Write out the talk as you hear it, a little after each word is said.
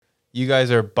You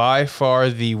guys are by far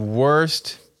the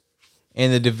worst in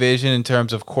the division in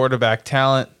terms of quarterback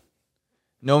talent.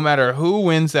 No matter who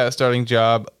wins that starting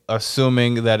job,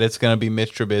 assuming that it's going to be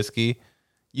Mitch Trubisky,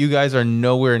 you guys are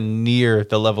nowhere near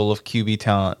the level of QB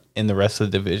talent in the rest of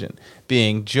the division,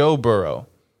 being Joe Burrow,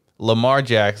 Lamar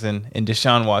Jackson, and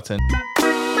Deshaun Watson.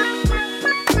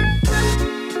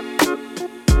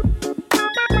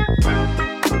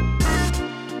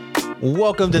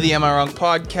 Welcome to the Am I Wrong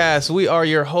podcast. We are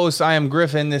your hosts. I am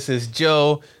Griffin. This is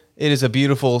Joe. It is a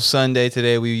beautiful Sunday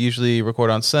today. We usually record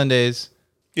on Sundays.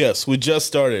 Yes, we just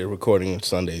started recording on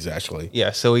Sundays, actually. Yeah,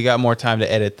 so we got more time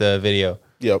to edit the video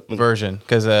version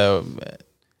because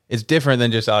it's different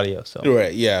than just audio. So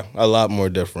right, yeah, a lot more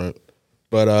different.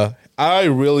 But I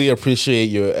really appreciate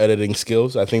your editing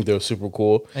skills. I think they're super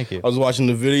cool. Thank you. I was watching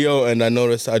the video and I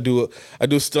noticed I do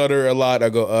stutter a lot. I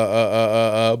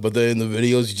go but then in the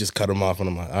videos you just cut them off and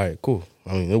I'm like, all right, cool.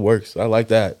 I mean, it works. I like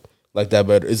that. Like that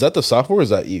better. Is that the software or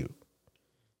is that you?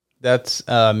 That's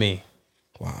me.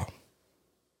 Wow.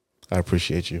 I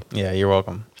appreciate you. Yeah, you're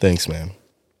welcome. Thanks, man.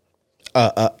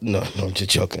 No, I'm just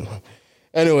joking.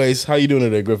 Anyways, how you doing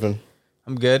today, Griffin?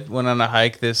 I'm good. Went on a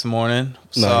hike this morning.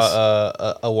 Nice.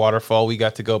 Saw a waterfall we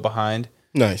got to go behind.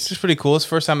 Nice. It's pretty cool. It's the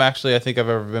first time actually I think I've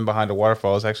ever been behind a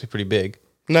waterfall. It's actually pretty big.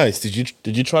 Nice. Did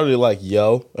you try to like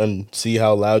yell and see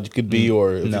how loud you could be,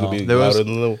 or if you could be louder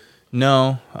than them?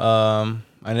 No.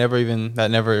 That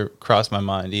never crossed my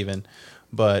mind even.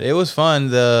 But it was fun.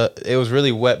 It was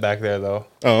really wet back there though.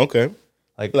 Oh, okay.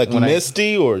 Like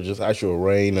misty or just actual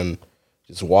rain and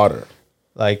just water?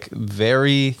 Like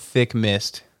very thick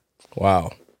mist.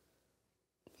 Wow.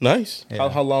 Nice. Yeah.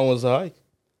 How long was the hike?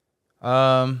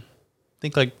 I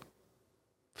think like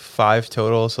 5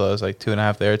 total. So it was like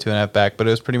 2.5 there, 2.5 back. But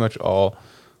it was pretty much all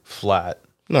flat.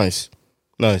 Nice.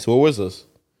 Where was this?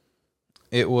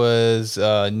 It was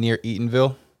near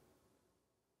Eatonville.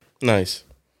 Nice.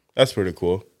 That's pretty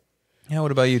cool. Yeah.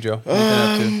 What about you, Joe? What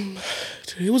have you been up to?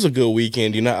 It was a good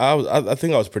weekend. You know, I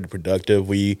think I was pretty productive.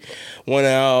 We went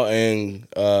out and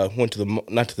went to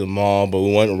not to the mall, but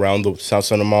we went around the South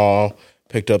Center Mall,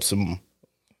 picked up some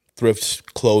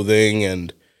thrift clothing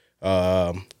and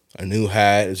a new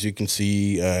hat, as you can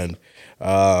see, and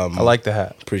I like the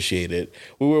hat. Appreciate it.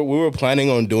 We were planning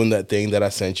on doing that thing that I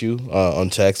sent you on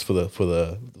text for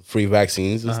the free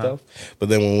vaccines and stuff. But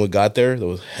then when we got there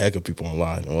was a heck of people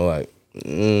online, and we're like,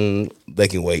 they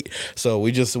can wait. So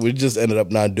we just ended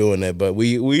up not doing it. But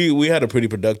we had a pretty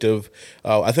productive.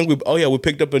 I think we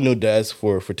picked up a new desk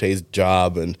for Tay's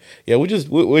job, and yeah, we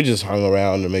just hung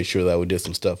around and made sure that we did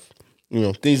some stuff,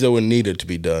 things that were needed to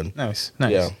be done. Nice.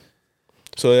 Yeah.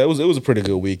 So it was a pretty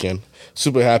good weekend.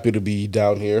 Super happy to be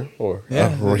down here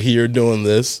we're here doing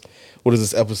this. What is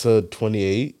this, episode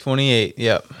 28? 28.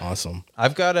 Yep. Awesome.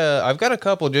 I've got a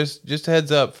couple. Just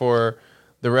heads up for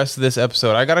the rest of this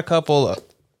episode. I got a couple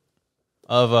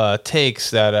of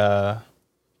takes that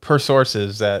per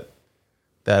sources that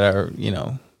are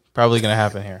probably gonna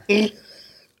happen here.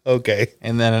 Okay.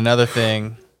 And then another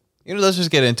thing, let's just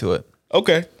get into it.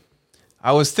 Okay.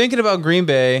 I was thinking about Green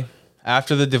Bay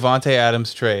after the Devontae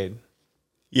Adams trade.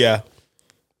 Yeah.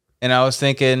 And I was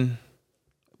thinking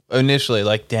initially,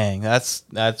 like, dang, that's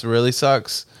really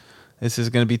sucks. This is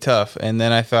going to be tough. And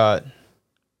then I thought,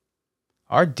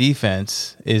 our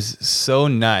defense is so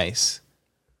nice.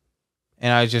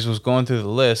 And I just was going through the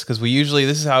list because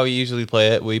this is how we usually play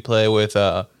it. We play with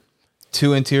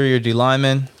 2 interior D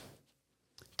linemen,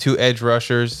 2 edge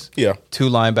rushers, 2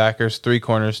 linebackers, 3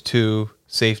 corners, 2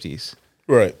 safeties.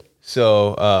 Right.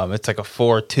 So it's like a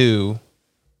 4-2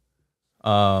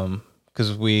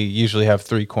 because we usually have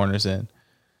 3 corners in.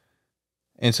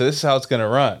 And so this is how it's going to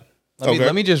run.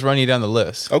 Let me just run you down the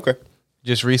list. Okay.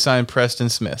 Just re-sign Preston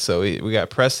Smith. So we got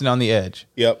Preston on the edge.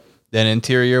 Yep. Then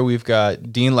interior, we've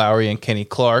got Dean Lowry and Kenny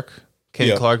Clark.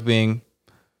 Kenny Clark being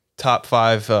top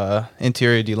 5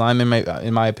 interior D lineman,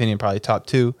 in my opinion, probably top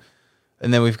 2.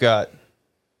 And then we've got...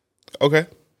 Okay.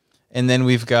 And then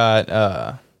we've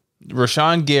got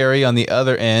Rashawn Gary on the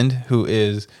other end, who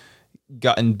is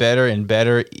gotten better and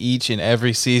better each and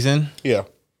every season. Yeah.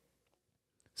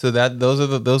 So those are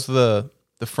the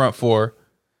front 4.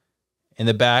 In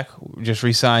the back, we just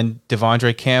re-signed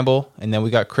Devondre Campbell, and then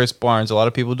we got Chris Barnes. A lot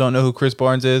of people don't know who Chris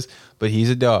Barnes is, but he's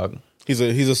a dog. He's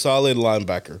a solid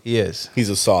linebacker. He is. He's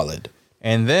a solid.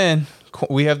 And then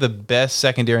we have the best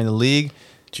secondary in the league.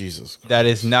 Jesus Christ. That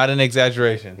is not an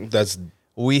exaggeration.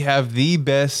 We have the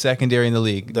best secondary in the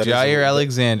league. Jair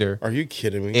Alexander. Are you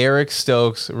kidding me? Eric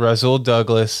Stokes, Rasul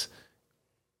Douglas,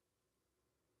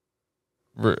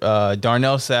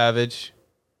 Darnell Savage,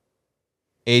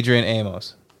 Adrian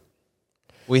Amos.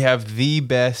 We have the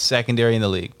best secondary in the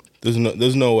league.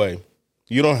 There's no way.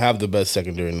 You don't have the best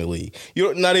secondary in the league.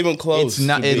 You're not even close. It's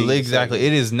not to being exactly.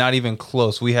 second. It is not even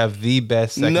close. We have the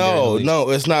best secondary. in the league. No,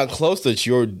 it's not close that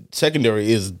your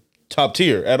secondary is top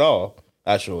tier at all,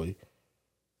 actually.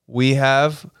 We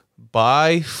have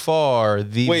by far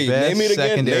the Wait, best name it again.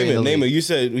 secondary. in the Name it. league. You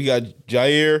said we got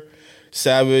Jair,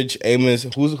 Savage, Amos.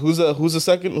 Who's the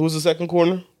second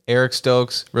corner? Eric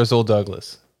Stokes, Rasul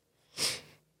Douglas.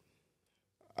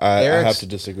 I have to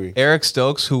disagree. Eric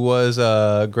Stokes, who was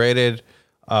graded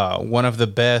one of the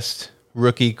best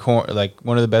rookie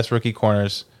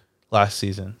corners last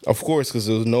season. Of course, because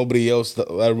there was nobody else that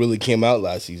really came out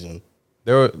last season.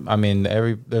 There's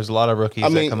a lot of rookies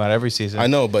that come out every season. I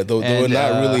know, but there were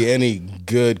not really any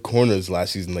good corners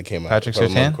last season that came out. Patrick if I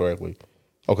remember Surtain? correctly.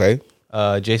 Okay.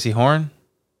 J.C. Horn.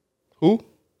 Who?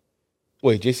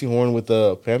 Wait, J.C. Horn with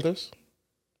the Panthers?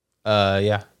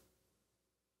 Yeah.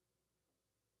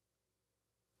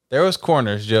 There was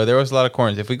corners, Joe. There was a lot of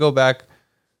corners. If we go back,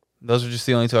 those are just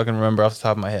the only two I can remember off the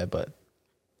top of my head. But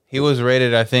he was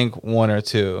rated, I think, 1 or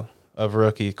 2 of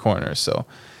rookie corners. So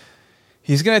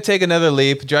he's going to take another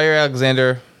leap. Jair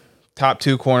Alexander, top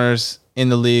 2 corners in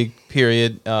the league,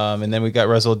 period. And then we got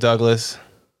Rasul Douglas,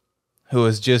 who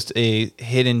was just a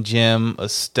hidden gem, a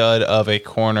stud of a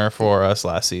corner for us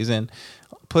last season.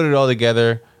 Put it all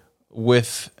together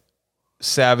with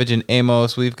Savage and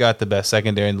Amos. We've got the best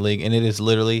secondary in the league, and it is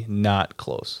literally not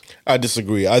close. I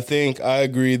disagree. I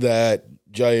agree that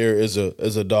Jair is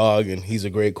a dog and he's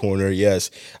a great corner. Yes,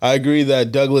 I agree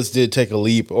that Douglas did take a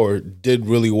leap or did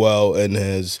really well in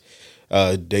his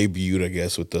debut, I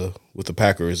guess, with the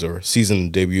Packers or season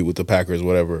debut with the Packers,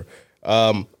 whatever.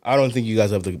 I don't think you guys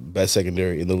have the best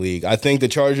secondary in the league. I think the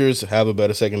Chargers have a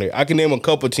better secondary. I can name a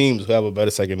couple teams who have a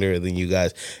better secondary than you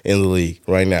guys in the league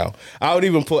right now. I would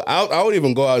even go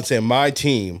out and say my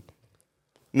team.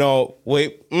 No,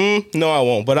 wait, no, I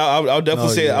won't. But I'll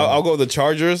definitely say I'll go with the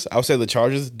Chargers. I'll say the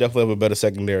Chargers definitely have a better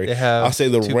secondary. I'll say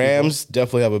the Rams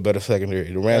definitely have a better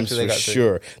secondary. The Rams for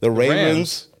sure. The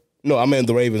Ravens. No, I mean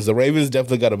the Ravens. The Ravens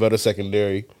definitely got a better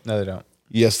secondary. No, they don't.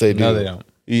 Yes, they do. No, they don't.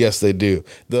 Yes, they do.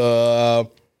 The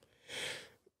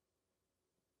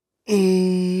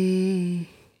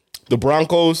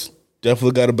Broncos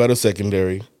definitely got a better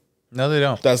secondary. No, they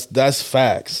don't. That's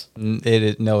facts.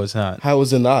 No, it's not. How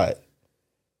is it not?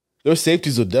 Their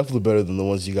safeties are definitely better than the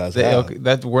ones you guys have.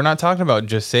 Okay, we're not talking about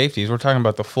just safeties. We're talking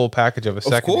about the full package of a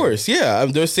secondary. Of course, yeah.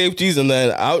 Their safeties, and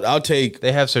then I'll take.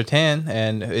 They have Surtain,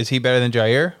 and is he better than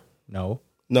Jair? No,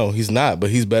 he's not. But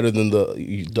he's better than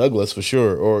the Douglas for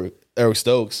sure, or Eric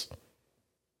Stokes.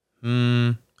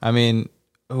 I mean,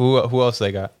 who else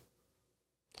they got?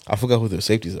 I forgot who their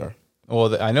safeties are.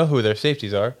 Well, I know who their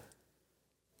safeties are.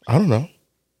 I don't know.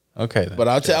 Okay, then. But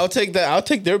I'll take that. I'll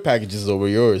take their packages over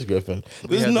yours, Griffin.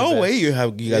 There's no way you guys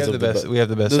have the best. We have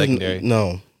the best secondary.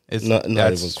 No, it's not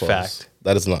even close. Fact.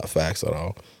 That is not facts at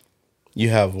all. You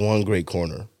have one great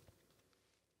corner.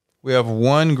 We have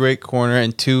one great corner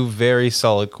and 2 very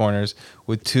solid corners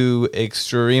with 2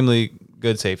 extremely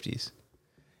good safeties.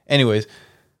 Anyways,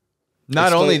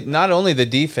 not only the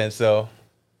defense though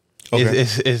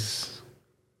is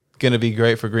going to be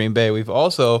great for Green Bay. We've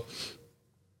also,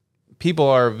 people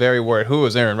are very worried. Who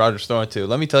was Aaron Rodgers throwing to?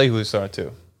 Let me tell you who he's throwing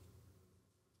to.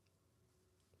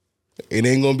 It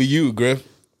ain't gonna be you, Griff.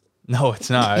 No, it's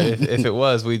not. if it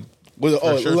was, we'd.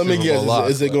 Let me guess.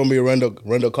 Is it gonna be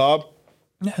Randall Cobb?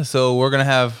 Yeah. So we're gonna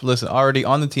have already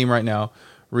on the team right now.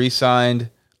 Re-signed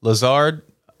Lazard.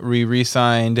 We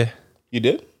re-signed. You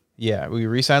did? Yeah, we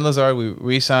re-signed Lazard. We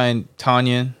re-signed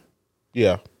Tanyan.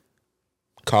 Yeah.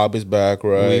 Cobb is back,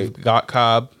 right? We've got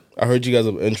Cobb. I heard you guys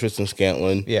have interest in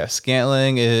Scantling. Yeah,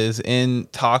 Scantling is in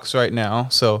talks right now.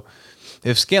 So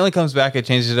if Scantling comes back, it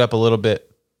changes it up a little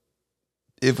bit.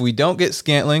 If we don't get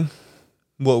Scantling,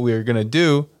 what we're going to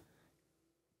do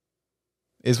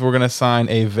is we're going to sign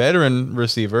a veteran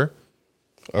receiver.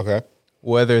 Okay.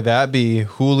 Whether that be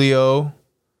Julio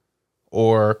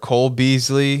or Cole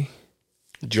Beasley.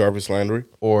 Jarvis Landry.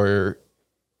 Or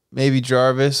maybe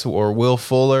Jarvis or Will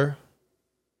Fuller.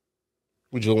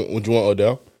 Would you want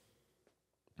Odell?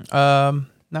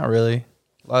 Not really.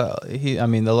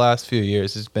 The last few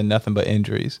years it's been nothing but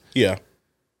injuries. Yeah.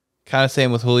 Kind of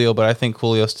same with Julio, but I think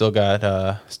Julio still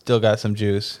got some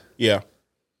juice. Yeah.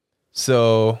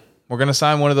 So we're gonna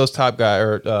sign one of those top guy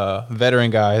or veteran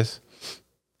guys,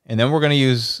 and then we're gonna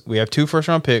use. We have 2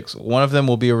 first-round picks. One of them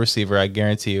will be a receiver. I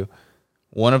guarantee you.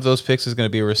 One of those picks is going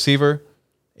to be a receiver.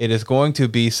 It is going to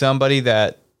be somebody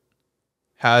that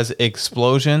has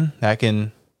explosion that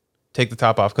can take the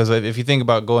top off. Because if you think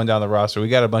about going down the roster, we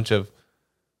got a bunch of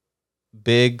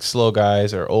big slow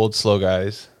guys or old slow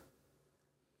guys.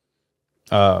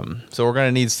 So we're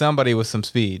gonna need somebody with some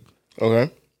speed. Okay.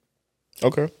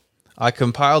 I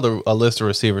compiled a list of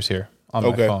receivers here on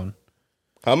my phone.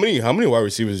 How many wide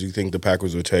receivers do you think the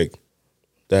Packers would take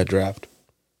that draft?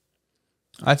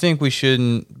 I think we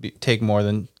shouldn't take more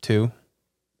than 2.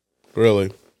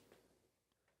 Really?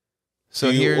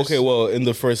 So well, in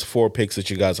the first 4 picks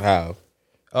that you guys have.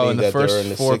 In the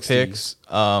first 4 picks,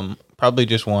 probably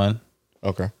just 1.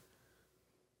 Okay.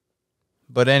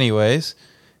 But anyways,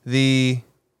 the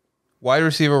wide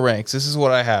receiver ranks. This is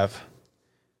what I have.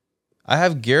 I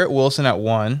have Garrett Wilson at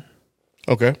 1.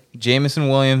 Okay. Jameson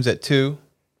Williams at 2.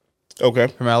 Okay.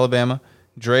 From Alabama.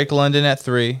 Drake London at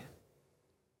 3.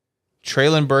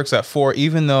 Treylon Burks at 4,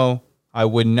 even though I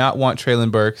would not want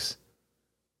Treylon Burks,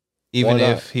 even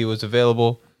if he was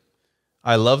available.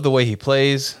 I love the way he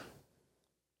plays.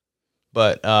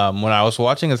 But when I was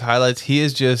watching his highlights, he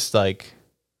is just like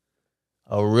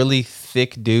a really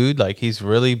thick dude. Like, he's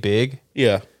really big.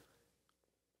 Yeah.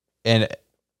 And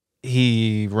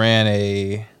he ran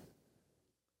a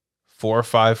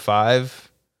 4.55.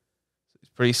 It's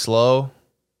pretty slow.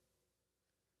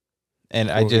 And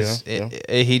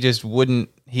he just wouldn't.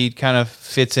 He kind of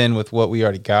fits in with what we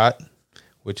already got,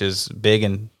 which is big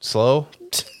and slow.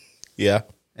 Yeah.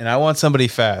 And I want somebody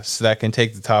fast that can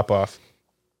take the top off.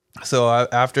 So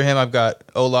after him, I've got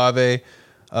Olave,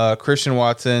 Christian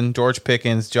Watson, George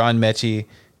Pickens, John Mechie,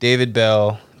 David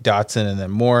Bell, Dotson, and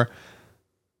then more.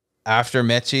 After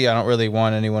Mechie, I don't really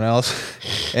want anyone else.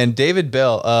 And David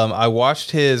Bell, I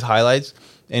watched his highlights,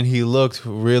 and he looked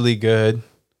really good.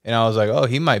 And I was like, oh,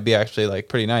 he might be actually like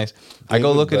pretty nice. I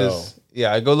go look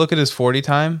at his 40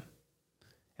 time,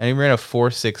 and he ran a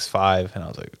 4.65, and I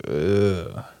was like,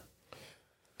 ugh.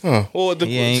 Huh. Well,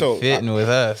 he ain't fitting with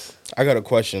us. I got a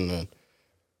question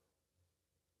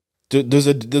then.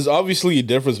 There's obviously a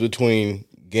difference between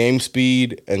game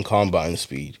speed and combine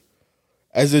speed.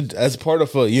 As part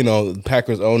of a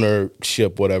Packers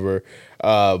ownership, whatever.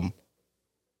 How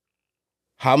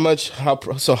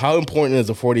important is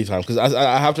the 40 time? Because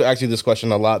I have to ask you this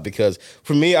question a lot, because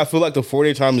for me, I feel like the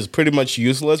 40 time is pretty much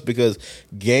useless, because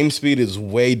game speed is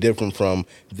way different from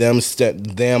them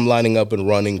lining up and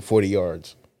running 40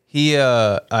 yards.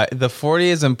 The 40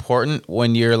 is important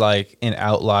when you're like an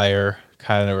outlier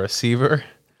kind of receiver.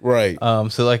 Right.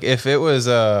 So like if it was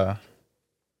if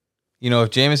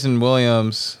Jameson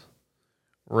Williams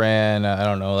ran I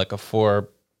don't know, like a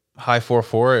high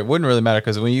 4.4, it wouldn't really matter,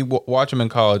 because when you watch him in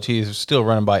college, he's still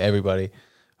running by everybody.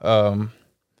 But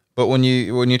when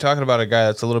you're talking about a guy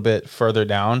that's a little bit further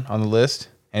down on the list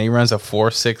and he runs a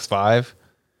 4.65,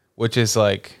 which is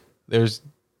like there's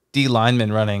D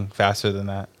linemen running faster than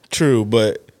that. True,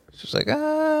 but it's just like I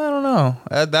don't know.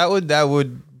 That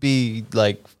would be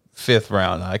like 5th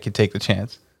round. I could take the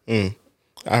chance. I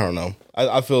don't know.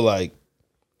 I feel like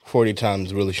 40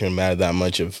 times really shouldn't matter that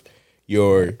much if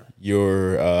your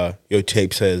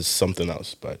tape says something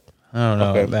else. But I don't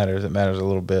know. Okay. It matters. It matters a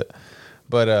little bit.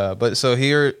 But so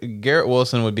here, Garrett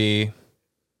Wilson would be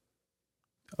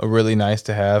a really nice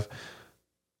to have.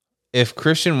 If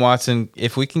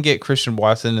we can get Christian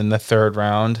Watson in the 3rd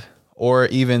round, or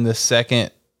even the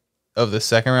second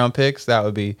round picks, that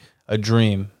would be a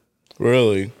dream.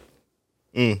 Really?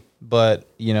 But,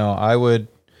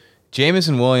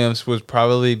 Jameson Williams would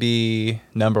probably be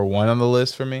number 1 on the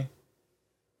list for me.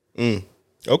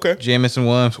 Okay. Jameson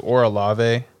Williams or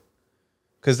Olave.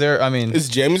 Because is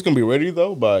James going to be ready,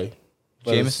 though, by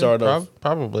Jameson? The start of?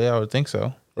 Probably, I would think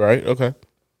so. Right, okay.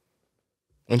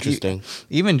 Interesting.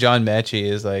 Even John Mechie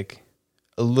is like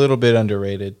a little bit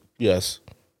underrated. Yes.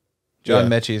 John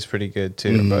Mechie is pretty good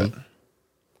too, but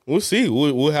we'll see.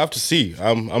 We'll have to see.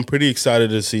 I'm pretty excited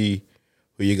to see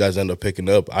who you guys end up picking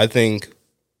up. I think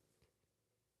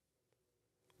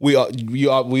we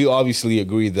obviously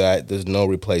agree that there's no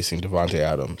replacing Davante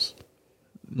Adams,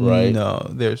 right? No,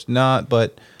 there's not.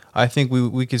 But I think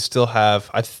we could still have.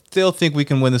 I still think we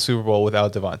can win the Super Bowl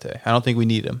without Davante. I don't think we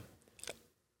need him.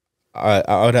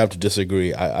 I would have to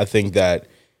disagree. I think that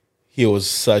he was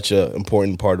such an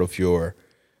important part of your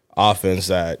offense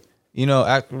that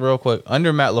real quick,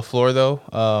 under Matt LaFleur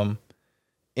though,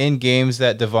 in games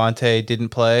that Davante didn't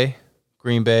play,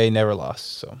 Green Bay never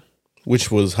lost. So,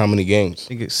 which was how many games? I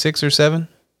think it's 6 or 7.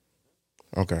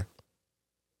 Okay.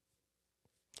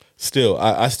 Still,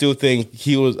 I still think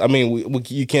he was. I mean,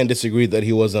 you can't disagree that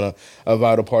he wasn't a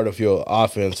vital part of your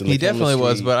offense. And he definitely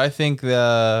was, but I think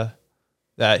that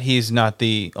he's not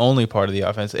the only part of the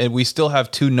offense, and we still have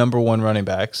 2 number 1 running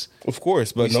backs. Of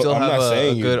course, but we still have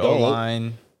a good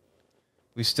O-line.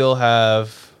 We still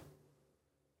have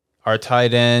our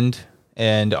tight end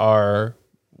and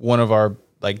one of our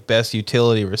like best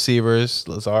utility receivers,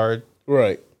 Lazard.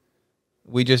 Right.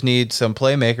 we just need some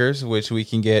playmakers, which we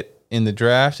can get in the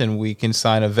draft, and we can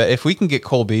sign a vet. If we can get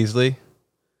Cole Beasley,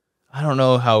 I don't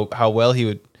know how well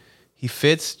he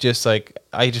fits. Just like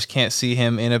I just can't see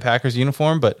him in a Packers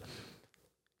uniform, but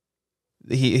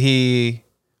he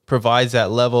provides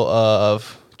that level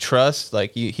of trust.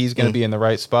 Like he's going to be in the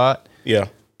right spot. Yeah.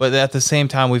 But at the same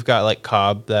time, we've got like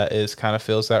Cobb that is kind of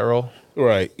fills that role.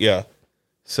 Right. Yeah.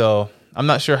 So I'm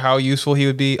not sure how useful he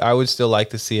would be. I would still like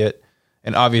to see it.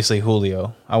 And obviously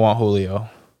Julio. I want Julio.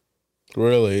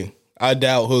 Really? I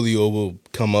doubt Julio will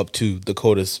come up to the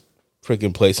coldest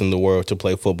freaking place in the world to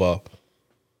play football.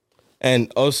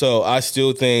 And also, I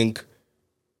still think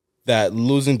that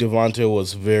losing Devontae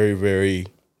was very, very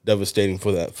devastating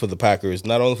for the Packers.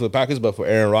 Not only for the Packers, but for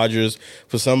Aaron Rodgers.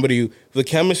 For somebody, the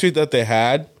chemistry that they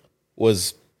had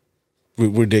was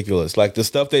ridiculous. Like the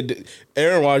stuff they did,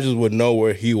 Aaron Rodgers would know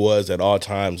where he was at all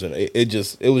times, and it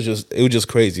was just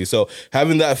crazy. So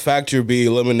having that factor be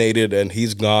eliminated and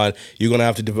he's gone, you're gonna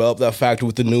have to develop that factor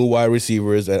with the new wide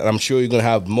receivers, and I'm sure you're gonna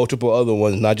have multiple other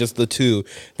ones, not just the two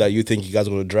that you think you guys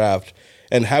are gonna draft.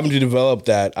 And having to develop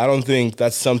that, I don't think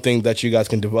that's something that you guys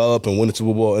can develop and win a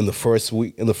Super Bowl in the first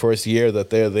week, in the first year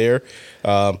that they're there,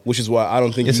 which is why I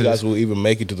don't think you guys will even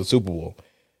make it to the Super Bowl.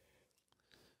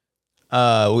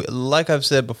 Like I've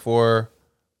said before,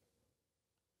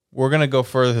 we're gonna go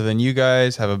further than you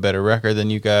guys, have a better record than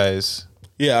you guys.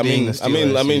 Yeah, I mean,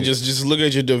 just look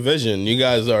at your division. You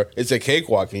guys it's a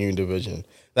cakewalk in your division.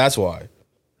 That's why.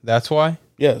 That's why?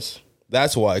 Yes,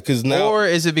 that's why. Because now, or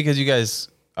is it because you guys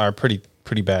are pretty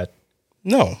bad?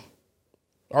 No,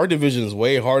 our division is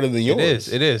way harder than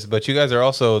yours. It is. But you guys are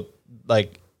also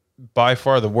like by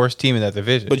far the worst team in that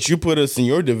division. But you put us in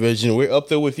your division. We're up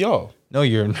there with y'all. No,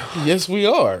 you're not. Yes, we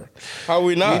are. How are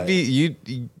we not?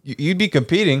 You'd be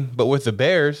competing, but with the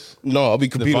Bears. No, I'll be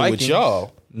competing with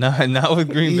y'all. No, not with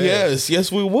Green Bay.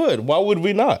 Yes, we would. Why would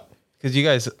we not? Because you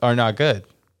guys are not good.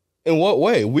 In what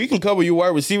way? We can cover your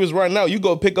wide receivers right now. You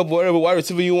go pick up whatever wide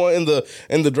receiver you want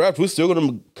in the draft. We're still going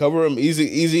to cover them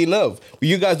easy enough. But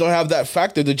you guys don't have that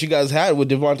factor that you guys had with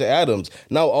Devontae Adams.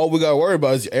 Now all we got to worry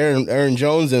about is Aaron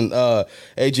Jones and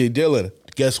AJ Dillon.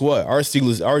 Guess what? Our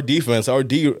Steelers, our defense,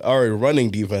 our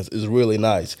running defense is really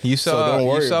nice. You saw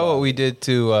what we did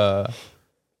to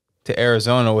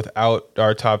Arizona without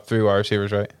our top 3 wide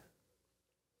receivers, right?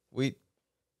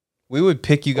 We would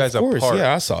pick you guys apart.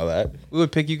 Yeah, I saw that. We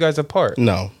would pick you guys apart.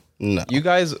 No. You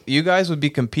guys would be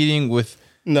competing with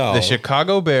the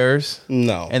Chicago Bears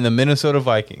and the Minnesota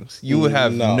Vikings. You would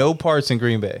have no parts in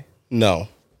Green Bay. No.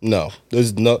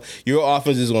 There's your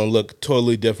offense is going to look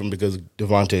totally different because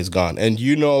Devontae is gone. And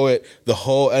you know it. The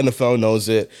whole NFL knows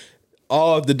it.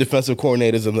 All of the defensive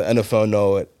coordinators in the NFL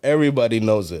know it. Everybody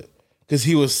knows it. Because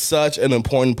he was such an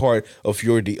important part of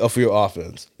your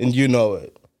offense. And you know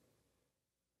it.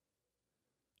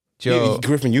 Joe,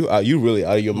 Griffin, you really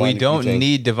out of your mind. We don't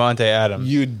need Devontae Adams.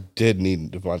 You did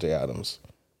need Devontae Adams.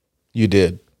 You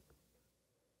did.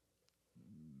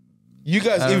 You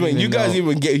gave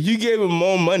him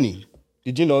more money.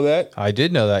 Did you know that? I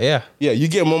did know that. Yeah. Yeah, you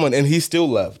gave him more money, and he still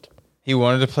left. He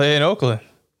wanted to play in Oakland.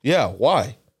 Yeah.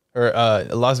 Why? Or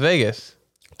Las Vegas.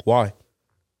 Why?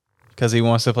 Because he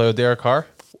wants to play with Derek Carr.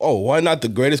 Oh, why not the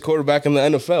greatest quarterback in the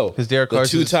NFL? Because Derek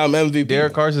Carr's 2-time MVP.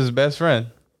 Derek Carr's his best friend.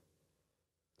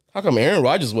 How come Aaron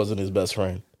Rodgers wasn't his best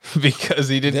friend? Because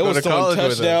he didn't go to college with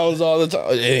him. Touchdowns all the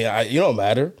time. You don't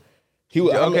matter.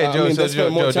 Joe, they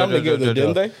spent more time together,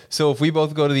 didn't they? So if we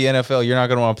both go to the NFL, you're not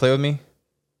going to want to play with me?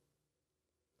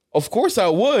 Of course I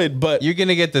would, but you're going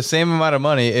to get the same amount of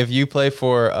money if you play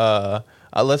for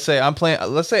let's say I'm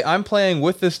playing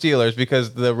with the Steelers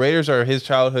because the Raiders are his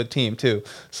childhood team too.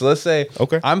 So let's say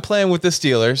I'm playing with the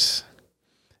Steelers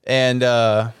and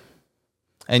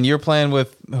you're playing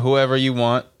with whoever you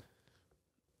want.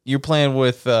 You're playing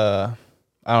with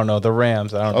I don't know, the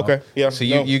Rams. I don't know. Okay. Yeah. So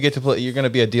you get to play. You're going to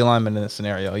be a D lineman in this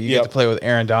scenario. You get to play with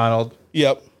Aaron Donald.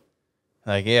 Yep.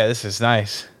 Like, yeah, this is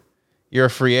nice. You're a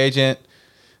free agent.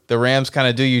 The Rams kind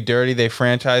of do you dirty. They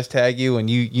franchise tag you, and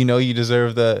you know you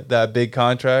deserve that big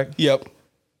contract. Yep.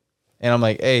 And I'm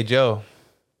like, hey, Joe,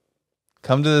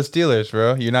 come to the Steelers,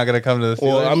 bro. You're not going to come to the Steelers?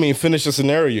 Well, I mean, finish the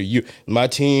scenario. My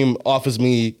team offers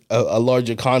me a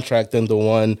larger contract than the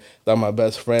one that my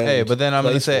best friend. Hey, but then I'm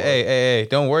going to say, hey,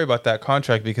 don't worry about that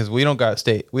contract because we don't got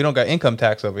income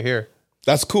tax over here.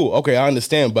 That's cool. Okay, I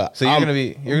understand, but so you're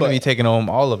gonna be taking home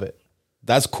all of it.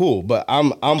 That's cool, but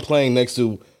I'm playing next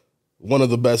to one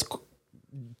of the best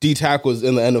D tackles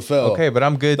in the NFL. Okay, but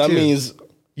I'm good too. That means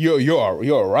you're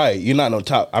all right. You're not no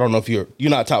top. I don't know if you're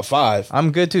not top 5.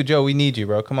 I'm good too, Joe. We need you,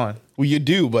 bro. Come on. Well, you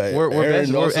do, but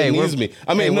Aaron also needs me.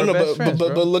 I mean,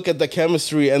 but look at the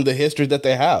chemistry and the history that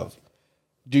they have.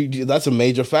 That's a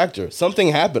major factor. Something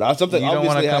happened. Something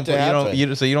obviously had to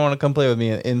happen. So you don't want to come play with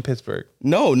me in Pittsburgh?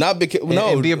 No, not because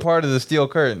And be a part of the steel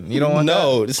curtain. You don't want that?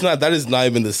 No, it's not. That is not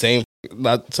even the same.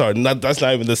 That's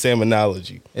not even the same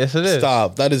analogy. Yes, it is.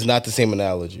 Stop. That is not the same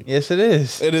analogy. Yes, it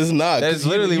is. It is not. That is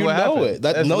literally what happened.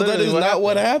 That is not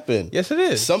what happened. Yes, it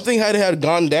is. Something had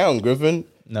gone down, Griffin.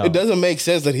 No. It doesn't make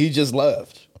sense that he just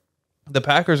left. The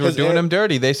Packers were doing him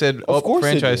dirty. They said,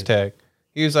 franchise tag.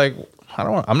 He was like,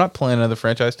 I'm not playing another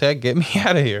franchise tag. Get me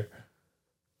out of here.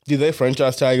 Did they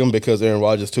franchise tag him because Aaron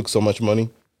Rodgers took so much money?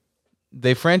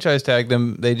 They franchise tagged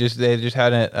him. They just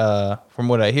hadn't, from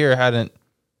what I hear,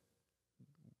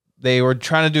 they were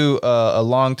trying to do a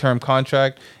long-term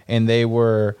contract, and they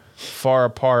were far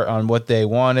apart on what they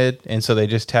wanted, and so they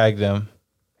just tagged him.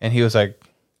 And he was like,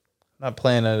 I'm not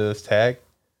playing under this tag.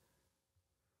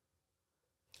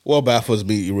 What baffles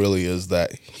me really is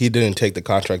that he didn't take the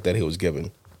contract that he was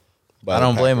given. I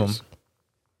don't blame him.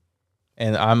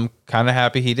 And I'm kind of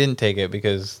happy he didn't take it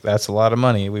because that's a lot of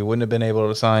money. We wouldn't have been able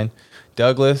to sign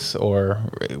Douglas, or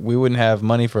we wouldn't have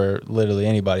money for literally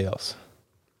anybody else.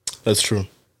 That's true.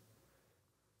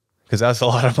 Because that's a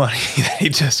lot of money that he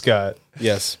just got.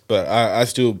 Yes, but I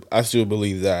still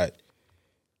believe that.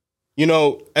 You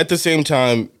know, at the same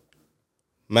time,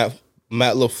 Matt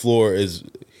LaFleur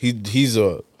he's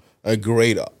a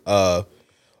great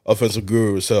offensive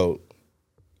guru. So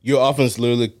your offense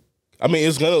literally, I mean,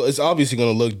 it's obviously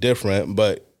gonna look different,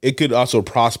 but it could also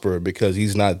prosper because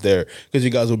he's not there. Because you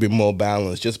guys will be more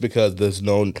balanced. Just because there's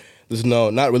no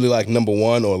not really like number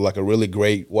one or like a really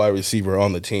great wide receiver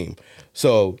on the team.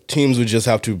 So teams would just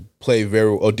have to play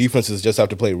defenses just have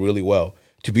to play really well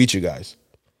to beat you guys.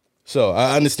 So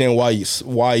I understand why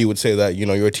you would say that, you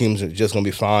know, your teams are just going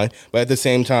to be fine. But at the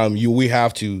same time, we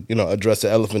have to, you know, address the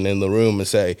elephant in the room and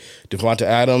say Devonta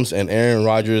Adams and Aaron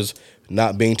Rodgers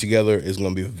not being together is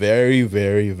going to be very,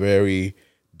 very, very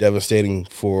devastating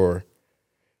for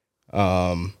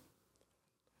Aaron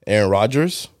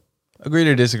Rodgers. Agree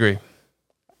or disagree?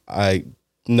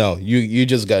 No, you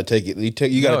just got to take it.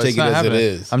 You got to take it as it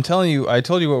is. I'm telling you, I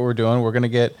told you what we're doing. We're going to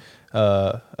get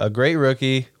a great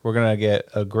rookie. We're going to get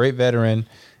a great veteran.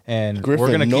 And Griffin,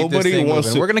 we're going to keep this thing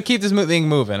moving. We're going to keep this thing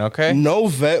moving, okay? No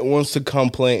vet wants to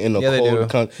come play in a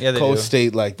cold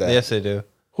state like that. Yes, they do.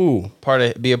 Who?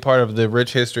 Be a part of the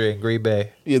rich history of Green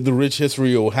Bay. Yeah, the rich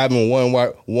history of having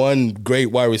one great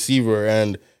wide receiver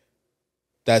and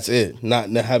that's it. Not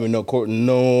having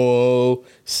no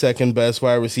second best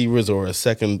wide receivers or a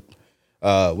second.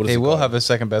 They will have a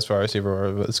second best wide receiver.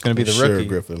 Or it's going to be the rookie.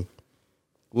 Griffin.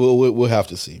 We'll have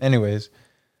to see. Anyways,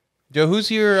 Joe,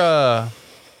 who's your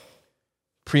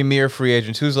premier free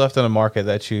agents? Who's left on the market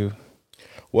that you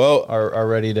are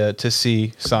ready to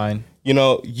see sign? You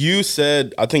know, you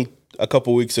said, I think a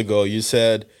couple weeks ago, you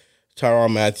said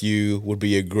Tyrann Mathieu would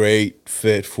be a great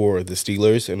fit for the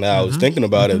Steelers. And I was thinking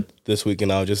about it this week,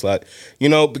 and I was just like, you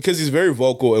know, because he's very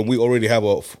vocal and we already have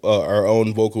our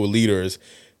own vocal leaders,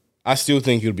 I still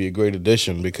think he would be a great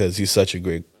addition because he's such a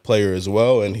great player as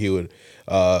well. And he would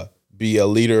be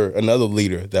another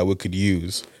leader that we could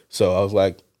use. So I was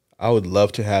like, I would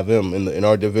love to have him in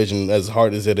our division as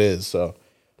hard as it is. So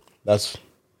that's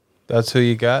who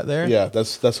you got there? Yeah,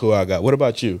 that's who I got. What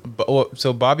about you?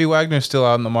 So Bobby Wagner's still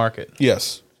out in the market?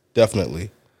 Yes,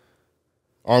 definitely.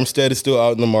 Armstead is still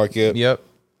out in the market.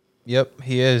 Yep,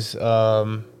 he is.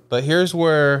 But here's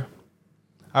where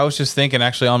I was just thinking,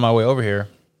 actually, on my way over here.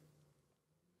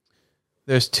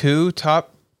 There's two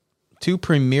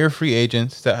premier free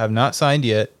agents that have not signed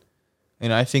yet,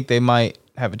 and I think they might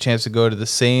have a chance to go to the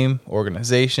same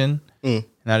organization. And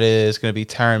that is going to be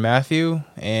Tyrann Mathieu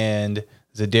and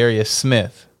Zadarius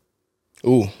Smith.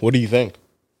 Ooh, what do you think?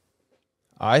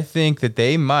 I think that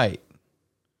they might.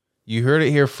 You heard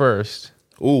it here first.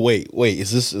 Ooh, wait.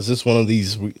 Is this one of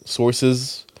these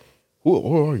sources?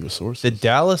 Who are your sources? The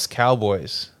Dallas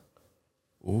Cowboys.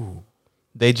 Ooh.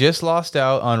 They just lost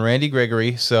out on Randy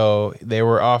Gregory, so they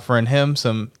were offering him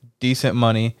some decent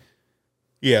money.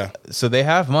 Yeah. So they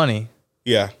have money.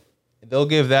 Yeah. They'll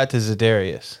give that to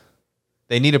Zadarius.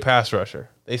 They need a pass rusher.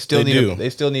 They still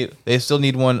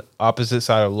need one opposite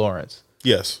side of Lawrence.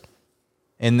 Yes.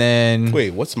 And then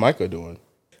wait, what's Micah doing?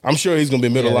 I'm sure he's gonna be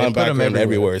middle linebacker and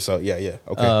everywhere. So yeah.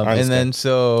 Okay.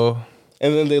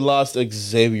 And then they lost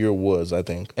Xavier Woods, I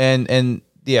think. And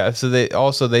yeah, so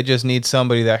they just need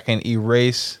somebody that can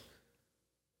erase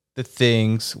the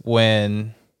things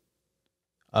when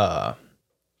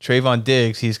Trayvon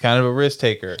Diggs, he's kind of a risk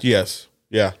taker. Yes.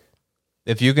 Yeah.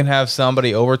 If you can have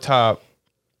somebody over top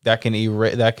that can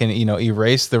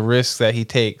erase the risks that he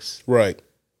takes. Right.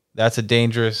 That's a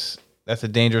dangerous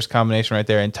combination right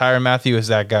there. And Tyrann Mathieu is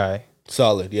that guy.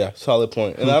 Solid, yeah, solid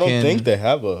point. And Who I don't can- think they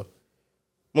have a.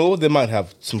 Well, they might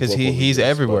have some because vocal he's leaders,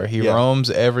 everywhere. but He yeah. roams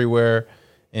everywhere,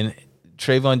 and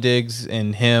Trayvon Diggs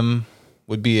and him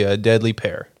would be a deadly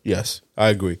pair. Yes, I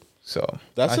agree. So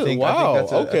That's I it. think, Wow, I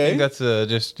think okay. that's a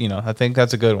just I think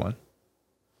that's a good one.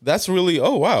 That's really.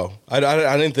 Oh wow, I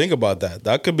didn't think about that.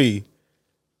 That could be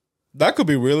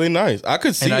really nice. I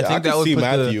could see. And I I, think that could would see put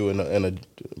Matthew in a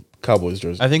Cowboys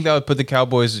jersey. I think that would put the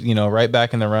Cowboys, right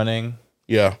back in the running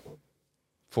Yeah,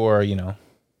 for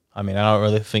I mean, I don't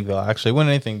really think they'll actually win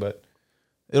anything, but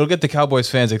it'll get the Cowboys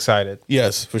fans excited.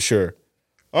 yes, for sure.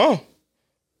 Oh,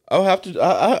 I'll have to.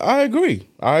 I agree.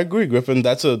 I agree, Griffin.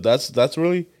 That's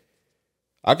really.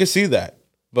 I could see that,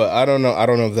 but I don't know. I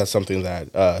don't know if that's something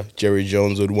that Jerry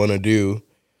Jones would want to do.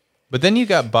 But then you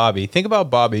got Bobby. Think about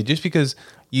Bobby, just because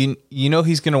he's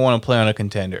going to want to play on a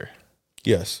contender.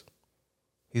 Yes.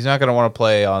 He's not going to want to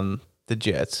play on the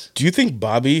Jets. Do you think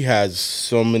Bobby has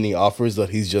so many offers that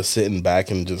he's just sitting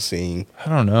back and just seeing I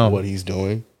don't know. what he's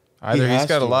doing? Either he's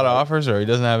got a lot of offers or he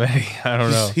doesn't have any. I don't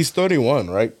know. He's 31,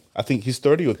 right? I think he's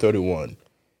 30 or 31.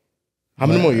 How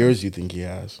many more years do you think he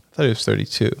has? I thought he was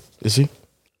 32. Is he?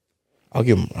 I'll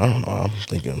give him, I don't know, I'm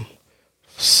thinking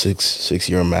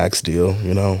 6-year max deal,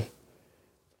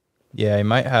 Yeah, he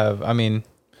might have. I mean,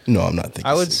 No, I'm not thinking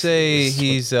I would 6 say years.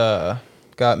 he's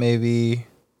got maybe,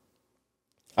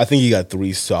 I think he got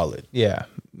 3 solid. yeah.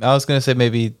 I was going to say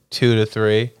maybe 2 to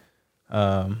 3.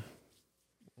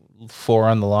 4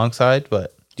 on the long side,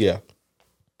 but Yeah.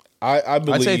 I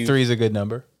believe. I'd say 3 is a good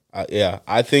number.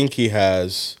 I think he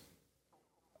has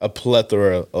a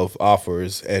plethora of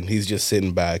offers, and he's just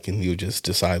sitting back, and he'll just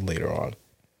decide later on.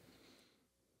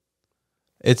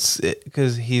 It's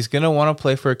because he's going to want to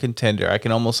play for a contender. I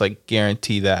can almost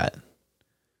guarantee that.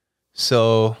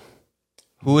 So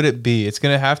who would it be? It's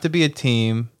going to have to be a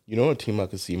team. You know what team I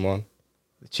could see him on?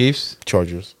 The Chiefs?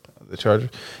 Chargers. The Chargers?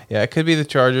 Yeah, it could be the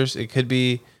Chargers. It could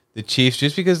be the Chiefs,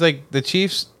 just because the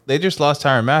Chiefs, they just lost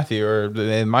Tyrann Mathieu, or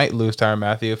they might lose Tyrann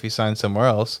Mathieu if he signs somewhere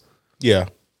else. Yeah.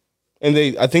 And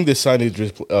I think they signed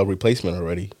his replacement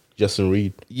already, Justin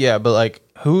Reed. Yeah, but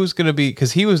who's going to be,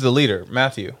 because he was the leader.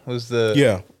 Matthew was the.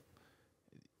 Yeah.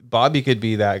 Bobby could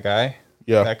be that guy.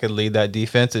 Yeah. That could lead that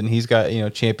defense, and he's got,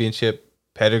 championship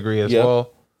pedigree as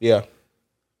well. Yeah.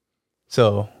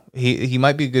 So he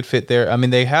might be a good fit there. I mean,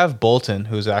 they have Bolton,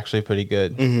 who's actually pretty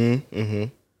good. Mm-hmm. Mm-hmm.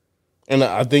 And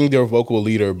I think their vocal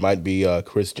leader might be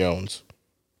Chris Jones.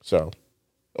 So,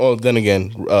 then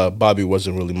again, Bobby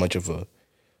wasn't really much of a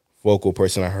vocal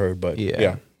person, I heard, but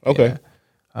yeah. Okay.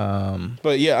 Yeah.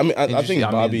 But yeah, I mean, I think Interesting.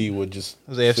 Bobby would just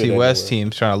Those fit AFC West anywhere.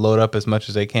 teams trying to load up as much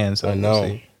as they can. So I know. we'll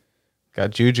see.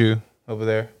 Got Juju over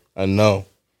there. I know.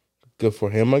 Good for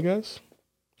him, I guess.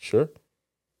 Sure.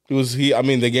 I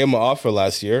mean, they gave him an offer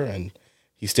last year, and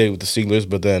he stayed with the Steelers,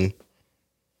 but then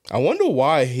I wonder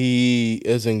why he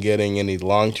isn't getting any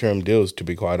long-term deals, to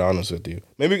be quite honest with you.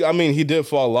 Maybe, I mean, he did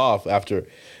fall off after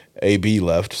AB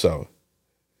left, so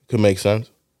could make sense.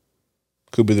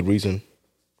 Could be the reason.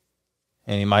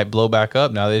 And he might blow back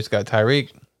up. Now they just got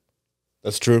Tyreek.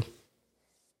 That's true.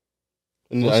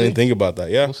 And We'll I see. didn't think about that.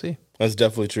 Yeah, We'll see. that's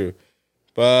definitely true.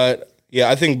 But, yeah,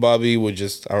 I think Bobby would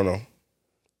just, I don't know.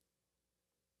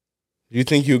 Do you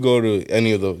think he'll go to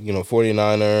any of the,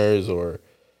 49ers or,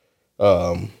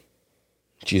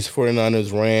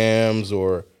 49ers, Rams,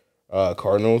 or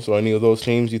Cardinals, or any of those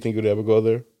teams? Do you think he'd ever go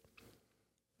there?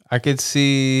 I could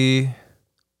see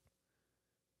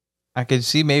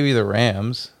maybe the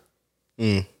Rams.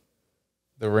 Mm,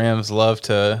 The Rams love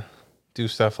to do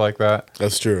stuff like that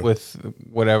that's true. with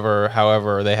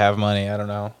however they have money. I don't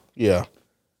know. Yeah.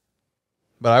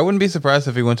 But I wouldn't be surprised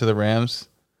if he went to the Rams.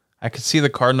 I could see the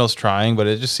Cardinals trying, but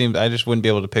it just seemed I just wouldn't be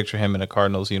able to picture him in a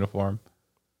Cardinals uniform.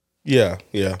 Yeah.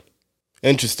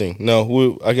 Interesting.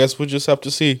 No, I guess we'll just have to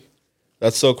see.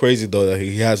 That's so crazy, though, that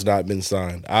he has not been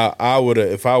signed. I would have,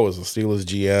 if I was a Steelers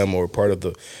GM or part of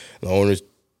the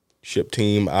ownership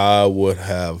team, I would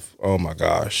have, oh my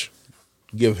gosh,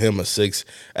 give him an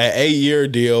 8-year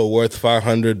deal worth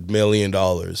 $500 million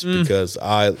because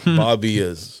Bobby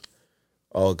is,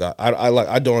 oh God,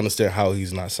 I don't understand how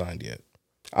he's not signed yet.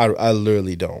 I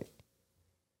literally don't.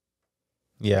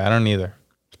 Yeah, I don't either.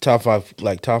 Top five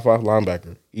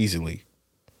linebacker easily.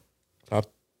 I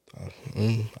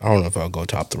don't know if I'll go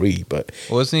top 3, but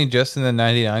Wasn't he just in the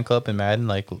 99 club in Madden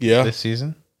Yeah. this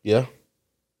season? yeah.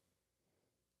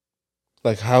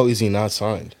 How is he not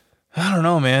signed? I don't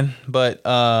know, man. But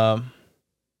how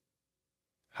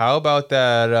about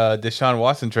that Deshaun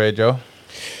Watson trade, Joe?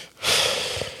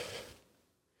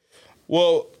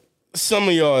 Well, some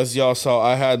of y'all, as y'all saw,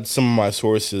 I had some of my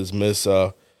sources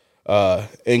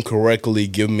incorrectly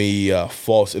give me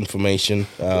false information.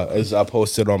 As I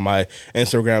posted on my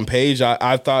Instagram page,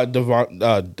 I thought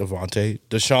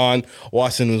Deshaun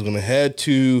Watson was going to head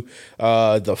to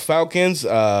the Falcons.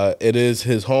 It is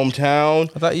his hometown.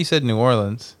 I thought you said New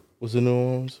Orleans. Was it New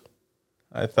Orleans?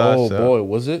 I thought Oh so. boy,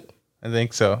 was it? I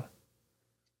think so.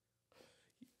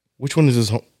 Which one is his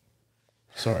home?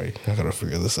 Sorry, I gotta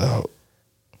figure this out.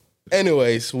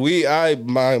 Anyways,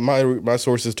 my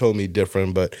sources told me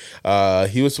different, but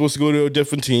he was supposed to go to a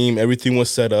different team. Everything was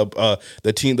set up.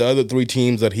 The other three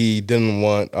teams that he didn't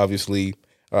want, obviously,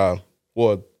 they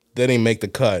didn't make the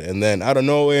cut. And then out of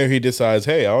nowhere, he decides,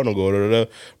 hey, I want to go to the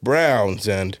Browns,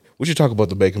 and we should talk about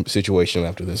the Bacon situation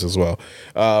after this as well.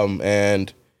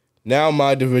 And now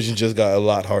my division just got a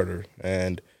lot harder,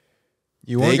 and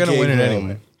You weren't going to win it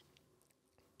anyway.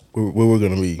 Where we're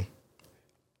going to be.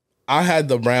 I had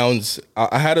the Browns.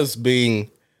 I had it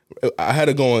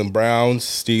going Browns,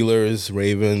 Steelers,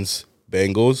 Ravens,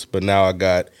 Bengals, but now I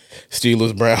got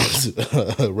Steelers, Browns,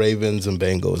 Ravens, and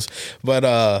Bengals. But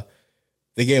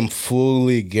they gave them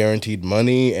fully guaranteed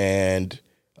money, and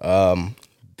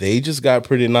they just got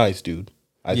pretty nice, dude.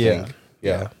 I think.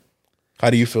 Yeah. How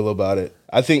do you feel about it?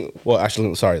 I think. Well,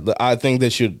 actually, sorry. I think they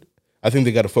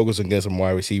got to focus on getting some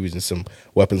wide receivers and some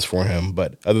weapons for him.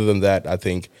 But other than that, I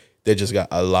think they just got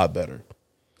a lot better.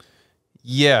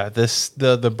 Yeah,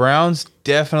 the Browns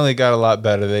definitely got a lot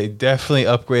better. They definitely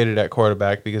upgraded at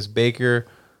quarterback because Baker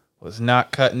was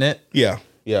not cutting it. Yeah.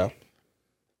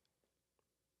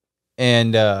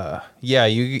 And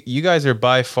you guys are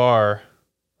by far,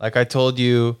 like I told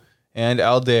you and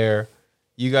Aldair,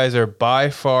 you guys are by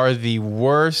far the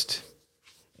worst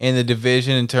in the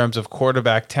division in terms of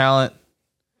quarterback talent.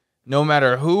 No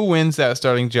matter who wins that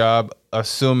starting job,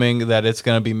 assuming that it's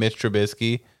going to be Mitch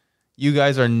Trubisky, you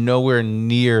guys are nowhere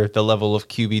near the level of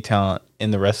QB talent in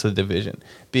the rest of the division.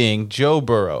 Being Joe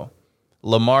Burrow,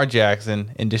 Lamar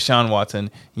Jackson, and Deshaun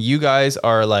Watson, you guys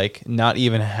are like not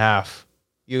even half.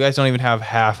 You guys don't even have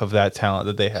half of that talent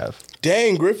that they have.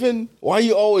 Dang, Griffin, why are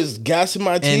you always gassing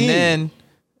my team? And then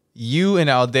you and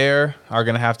Aldair are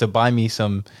going to have to buy me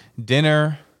some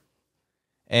dinner.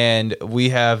 And we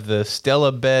have the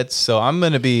Stella bets, so I'm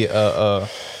going to be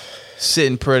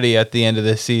sitting pretty at the end of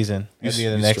this season, at the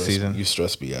end of the next season. You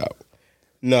stress me out.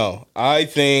 No, I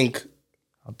think...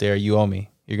 Aldair, you owe me.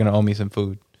 You're going to owe me some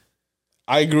food.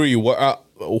 I agree.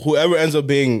 Whoever ends up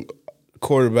being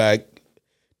quarterback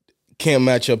can't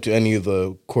match up to any of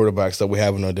the quarterbacks that we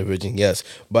have in our division, yes.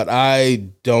 But I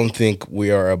don't think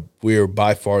we are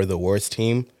by far the worst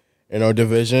team in our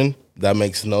division. That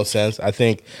makes no sense. I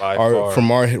think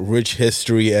from our rich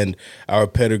history and our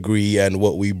pedigree and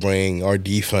what we bring, our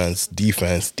defense,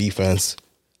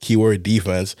 keyword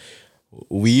defense,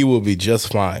 we will be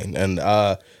just fine. And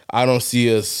I don't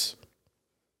see us.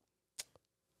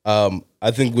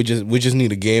 I think we just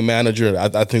need a game manager.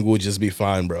 I think we'll just be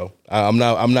fine, bro. I'm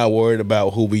not worried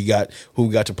about who we got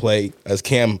to play. As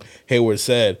Cam Hayward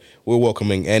said, we're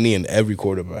welcoming any and every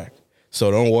quarterback. So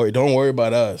don't worry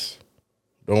about us.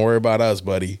 Don't worry about us,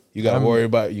 buddy. You gotta worry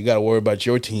about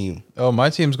your team. Oh,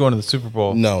 my team's going to the Super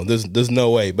Bowl. No, there's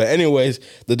no way. But anyways,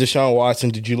 the Deshaun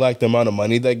Watson, did you like the amount of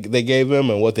money that they gave him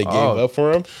and what they gave up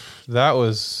for him? That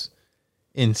was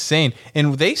insane.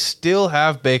 And they still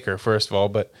have Baker, first of all,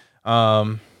 but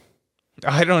I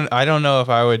don't know if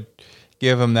I would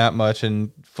give him that much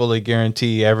and fully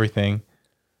guarantee everything.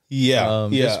 Yeah.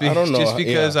 I don't know. Just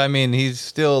because I mean he's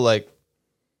still like,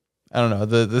 I don't know.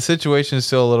 The situation is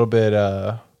still a little bit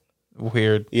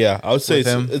weird. Yeah, I would say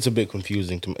it's a bit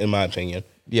confusing in my opinion.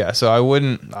 Yeah, so I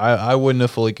wouldn't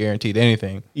have fully guaranteed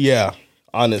anything. Yeah,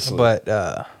 honestly.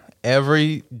 But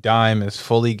every dime is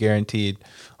fully guaranteed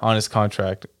on his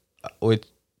contract, which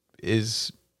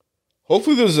is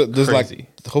hopefully there's crazy.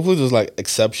 Hopefully there's like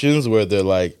exceptions where they're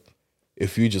like,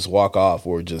 if you just walk off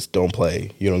or just don't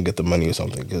play, you don't get the money or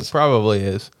something. Cause probably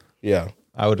is. Yeah,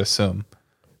 I would assume.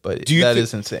 But that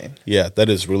is insane. Yeah, that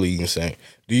is really insane.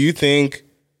 Do you think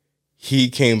he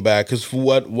came back? Because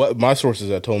what my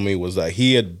sources had told me was that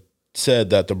he had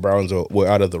said that the Browns were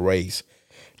out of the race.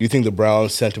 Do you think the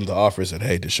Browns sent him the offer and said,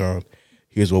 hey, Deshaun,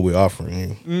 here's what we're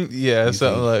offering you? Yeah,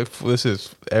 something like this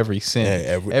is every cent.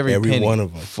 Yeah, every penny one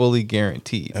of them. Fully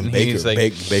guaranteed. And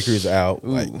Baker's out.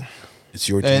 Like, it's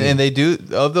your team. And they do,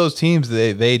 of those teams,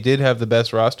 they did have the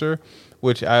best roster,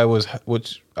 which I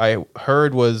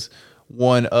heard was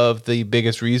one of the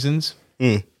biggest reasons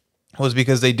was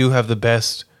because they do have the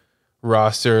best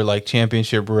roster, like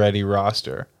championship ready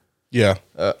roster. Yeah.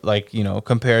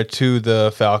 Compared to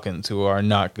the Falcons, who are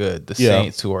not good, the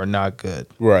Saints, who are not good.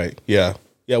 Right. Yeah.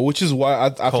 Yeah. Which is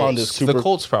why I found it super. The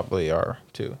Colts probably are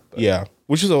too. Yeah.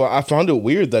 Which is I found it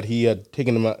weird that he had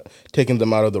taken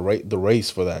them out of the race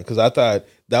for that, because I thought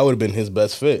that would have been his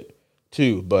best fit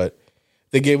too. But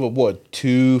they gave up what,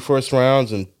 2 first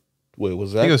rounds and wait,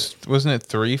 was that? I think wasn't it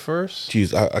 3 first?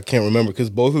 Jeez, I can't remember because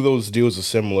both of those deals are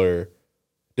similar.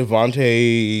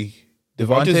 Devontae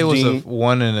was a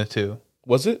 1 and a 2.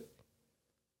 Was it?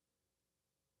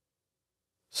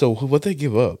 So what they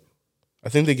give up? I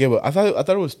think they gave up. I thought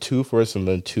it was 2 first and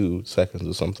then 2 seconds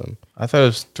or something. I thought it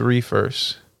was 3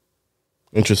 first.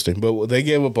 Interesting, but they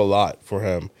gave up a lot for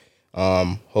him.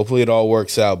 Hopefully it all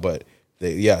works out. But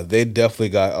they definitely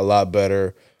got a lot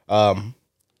better.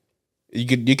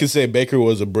 You could say Baker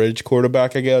was a bridge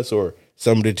quarterback, I guess, or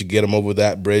somebody to get him over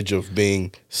that bridge of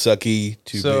being sucky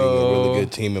to being a really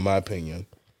good team, in my opinion.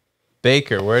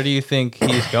 Baker, where do you think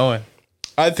he's going?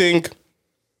 I think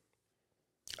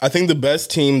the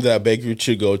best team that Baker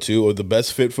should go to, or the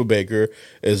best fit for Baker,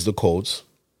 is the Colts.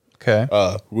 Okay.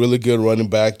 Really good running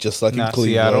back, just like in Cleveland.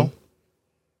 Seattle?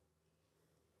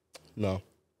 No,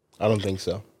 I don't think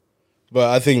so.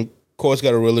 But I think Colts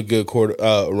got a really good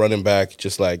running back,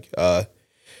 just like the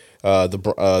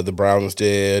Browns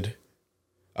did.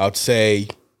 I'd say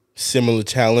similar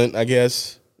talent, I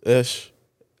guess, ish,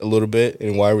 a little bit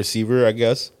in wide receiver, I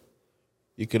guess.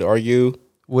 You could argue.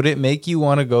 Would it make you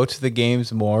want to go to the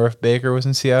games more if Baker was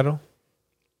in Seattle?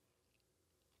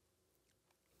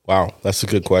 Wow, that's a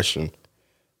good question.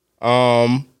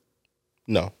 No.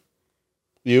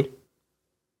 You?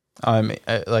 I mean,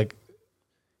 like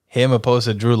him opposed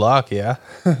to Drew Lock, yeah.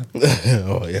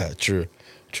 Oh yeah, true.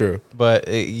 But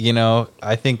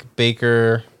I think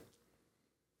Baker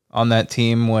on that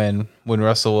team when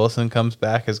Russell Wilson comes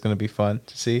back is going to be fun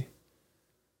to see.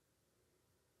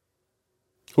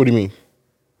 What do you mean?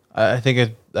 I think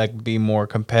it'd like be more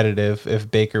competitive if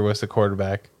Baker was the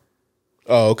quarterback.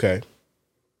 Oh, okay.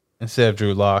 Instead of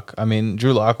Drew Lock. I mean,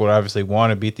 Drew Lock would obviously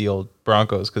want to beat the old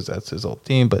Broncos because that's his old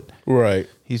team, but right,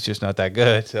 he's just not that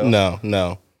good. So.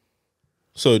 No.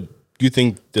 So, do you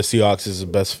think the Seahawks is the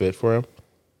best fit for him?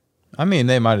 I mean,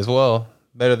 they might as well.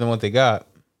 Better than what they got.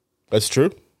 That's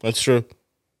true.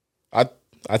 I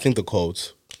think the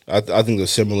Colts. I think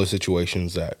there's similar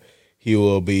situations that he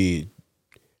will be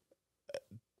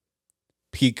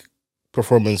peak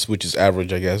performance, which is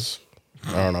average, I guess.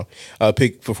 I don't know.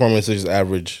 Peak performance is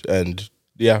average, and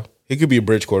yeah, he could be a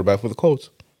bridge quarterback for the Colts.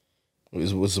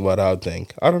 Is what I would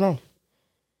think. I don't know.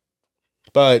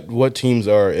 But what teams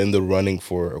are in the running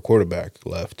for a quarterback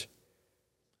left?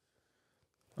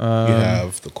 You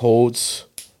have the Colts.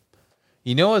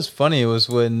 You know what's funny? It was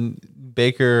when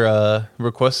Baker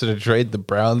requested a trade, the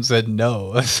Browns said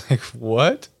no. I was like,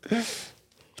 what?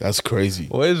 That's crazy.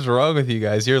 What is wrong with you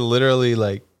guys? You're literally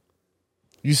like...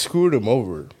 You screwed him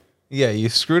over. Yeah, you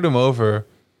screwed him over.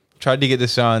 Tried to get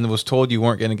Deshaun, was told you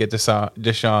weren't going to get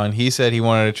Deshaun. He said he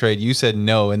wanted a trade. You said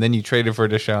no, and then you traded for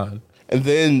Deshaun. And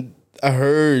then I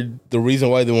heard the reason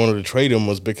why they wanted to trade him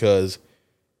was because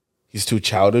he's too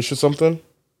childish or something.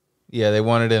 Yeah, they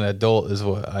wanted an adult is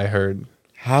what I heard.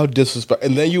 How disrespectful.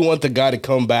 And then you want the guy to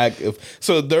come back.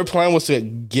 So their plan was to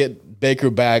get Baker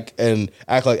back and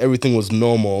act like everything was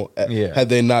normal had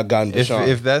they not gotten Deshaun.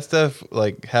 If that stuff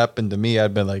like happened to me,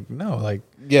 I'd been like, no, like...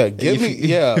 Yeah,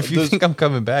 if you think I'm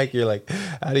coming back, you're like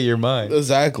out of your mind.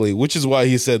 Exactly, which is why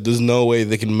he said there's no way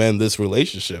they can mend this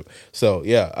relationship. So,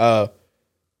 yeah,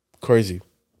 crazy.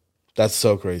 That's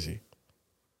so crazy.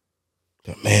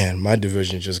 But man, my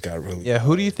division just got really... Yeah,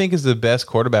 who do you think is the best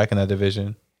quarterback in that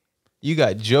division? You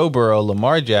got Joe Burrow,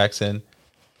 Lamar Jackson,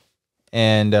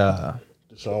 and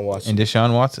Deshaun Watson.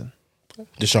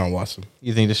 Deshaun Watson.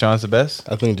 You think Deshaun's the best?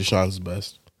 I think Deshaun's the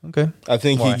best. Okay. I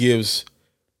think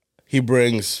he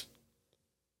brings...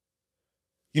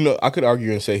 I could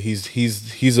argue and say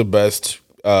he's the best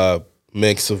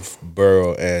mix of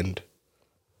Burrow and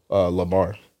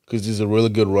Lamar. Because he's a really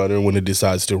good runner when he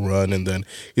decides to run, and then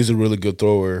he's a really good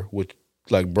thrower, with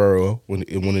like Burrow when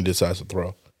he decides to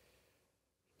throw.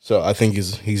 So I think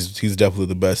he's definitely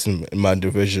the best in my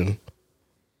division.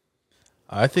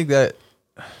 I think that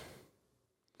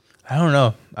I don't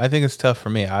know. I think it's tough for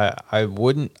me. I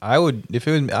would if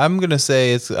it was, I'm gonna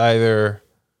say it's either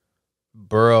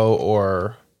Burrow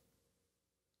or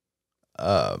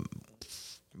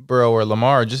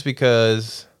Lamar, just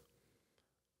because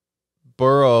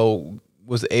Burrow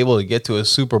was able to get to a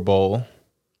Super Bowl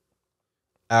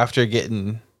after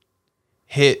getting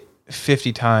hit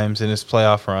 50 times in his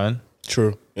playoff run.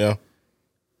 True. Yeah.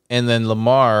 And then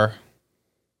Lamar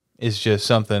is just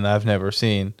something I've never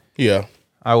seen. Yeah.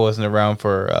 I wasn't around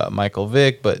for Michael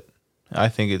Vick, but I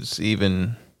think it's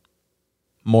even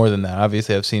more than that.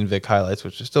 Obviously, I've seen Vick highlights,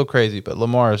 which is still crazy, but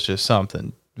Lamar is just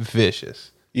something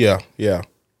vicious. Yeah. Yeah.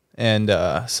 And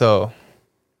so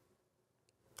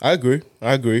I agree.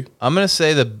 I'm gonna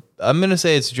say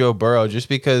it's Joe Burrow just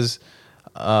because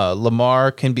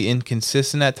Lamar can be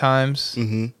inconsistent at times.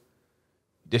 Mm-hmm.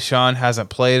 Deshaun hasn't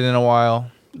played in a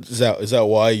while. Is that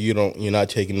why you're not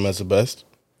taking him as the best?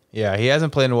 Yeah, he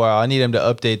hasn't played in a while. I need him to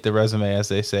update the resume, as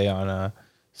they say on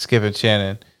Skip and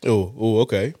Shannon. Oh,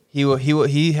 okay.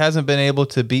 He hasn't been able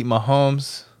to beat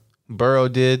Mahomes. Burrow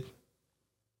did.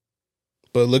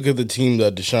 But look at the team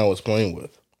that Deshaun was playing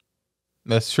with.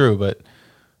 That's true, but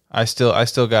I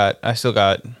still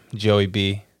got Joey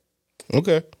B.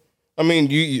 Okay. I mean,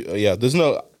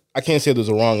 I can't say there's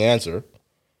a wrong answer.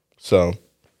 So,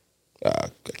 I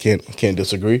can't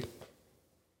disagree.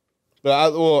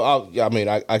 But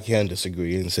I can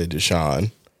disagree and say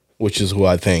Deshaun, which is who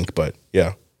I think. But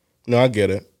yeah, no, I get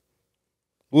it.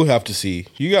 We'll have to see.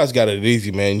 You guys got it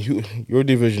easy, man. Your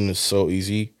division is so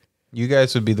easy. You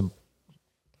guys would be the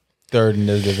third in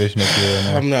the division if you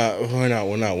were in there.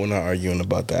 We're not arguing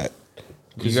about that.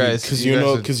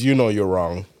 Because you know you're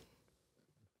wrong.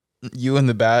 You and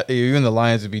the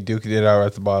Lions would be duking it out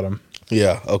at the bottom.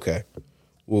 Yeah. Okay.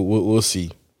 We'll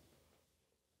see.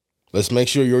 Let's make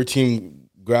sure your team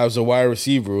grabs a wide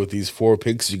receiver with these 4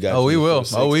 picks you got. Oh, we will.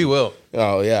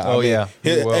 Oh yeah. Yeah.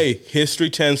 Hey, history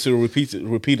tends to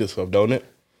repeat itself, don't it?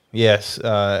 Yes.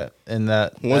 And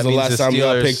when's the last time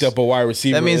y'all picked up a wide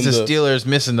receiver? That means the Steelers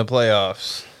missing the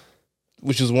playoffs.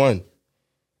 Which is one.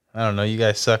 I don't know. You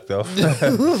guys suck though.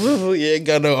 You ain't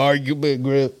got no argument,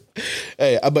 Grip.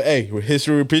 Hey,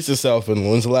 history repeats itself. And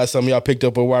when's the last time y'all picked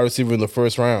up a wide receiver in the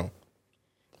first round?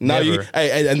 Now Never.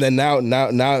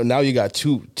 now you got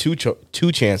two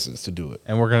chances to do it,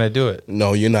 and we're gonna do it.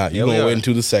 No, you're not. You're gonna wait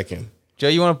until the second. Joe,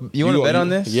 you want to bet on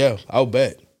this? Yeah, I'll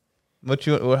bet. What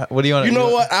do you want? You know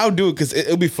what? I'll do it because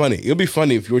it'll be funny. It'll be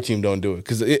funny if your team don't do it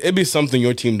because it'll be something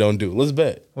your team don't do. Let's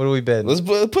bet. What do we bet? Let's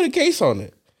put a case on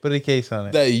it. Put a case on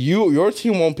it. That your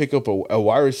team won't pick up a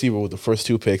wide receiver with the first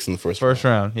 2 picks in the first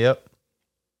round. Yep.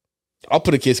 I'll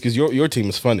put a case because your team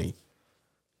is funny.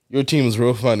 Your team is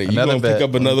real funny. You're gonna pick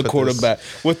up another quarterback.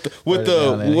 What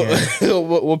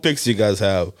picks do you guys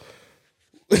have?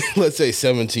 Let's say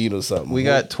 17 or something. We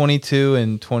got 22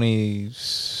 and 20.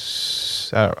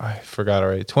 I forgot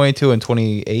already. 22 and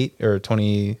 28 or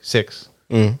 26.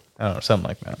 I don't know, something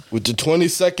like that. With the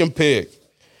 22nd pick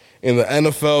in the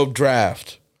NFL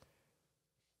draft,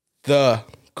 the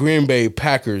Green Bay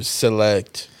Packers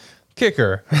select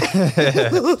kicker.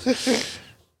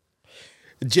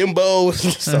 Jimbo.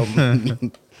 That's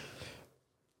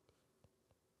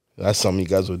something you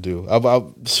guys would do. I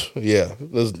don't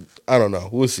know.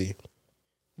 We'll see.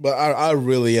 But I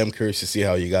really am curious to see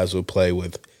how you guys will play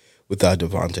without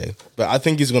Devontae. But I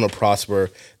think he's going to prosper.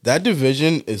 That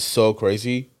division is so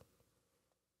crazy.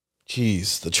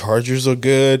 Jeez, the Chargers are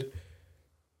good.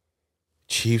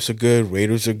 Chiefs are good.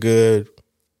 Raiders are good.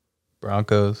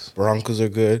 Broncos are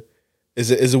good. Is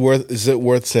it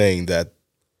worth saying that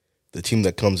the team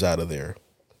that comes out of there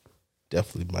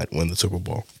definitely might win the Super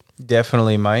Bowl?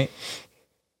 Definitely might.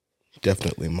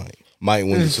 Might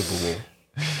win the Super Bowl.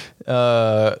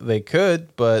 They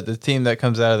could, but the team that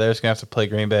comes out of there is gonna have to play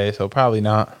Green Bay, so probably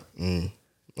not.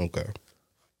 Okay.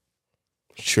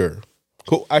 Sure.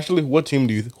 Cool. Actually, who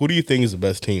do you think is the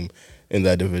best team in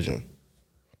that division?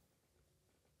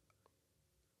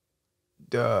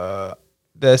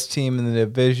 Best team in the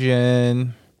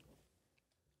division.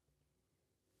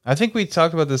 I think we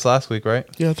talked about this last week, right?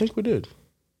 Yeah, I think we did.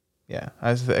 Yeah,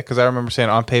 because I remember saying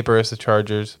on paper it's the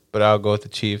Chargers, but I'll go with the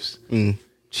Chiefs.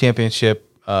 Championship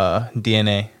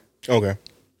DNA. Okay.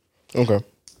 Want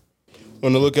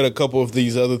to look at a couple of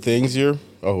these other things here?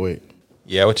 Oh, wait.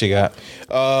 Yeah, what you got?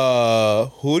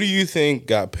 Who do you think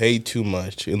got paid too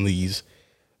much in these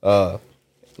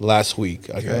last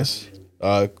week, I guess?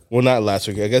 Well, not last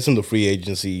week. I guess in the free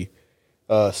agency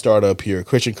startup here.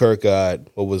 Christian Kirk got,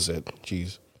 what was it?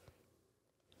 Jeez.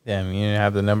 Damn, you didn't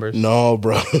have the numbers? No,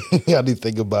 bro. I didn't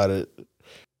think about it.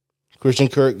 Christian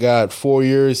Kirk got 4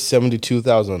 years,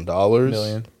 $72,000.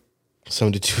 Million.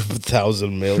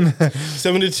 72,000 million.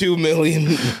 72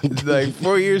 million. Like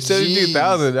 4 years,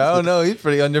 72,000. I don't know. He's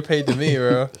pretty underpaid to me,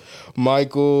 bro.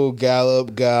 Michael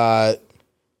Gallup got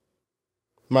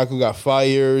 5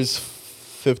 years,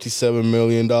 $57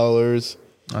 million.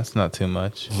 That's not too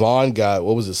much. Vaughn got,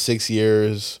 6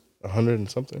 years, 100 and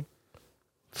something?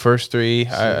 First 3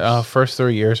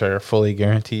 years are fully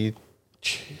guaranteed.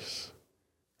 Jeez.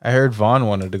 I heard Vaughn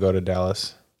wanted to go to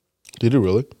Dallas. Did he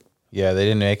really? Yeah, they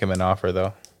didn't make him an offer,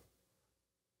 though.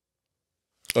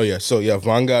 Oh, yeah. So, yeah,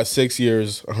 Vaughn got 6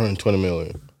 years, $120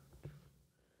 million.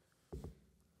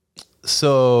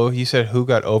 So, you said who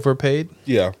got overpaid?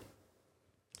 Yeah.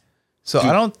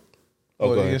 So, Oh,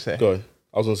 What go are you ahead. gonna say? Go ahead.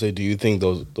 I was gonna say, do you think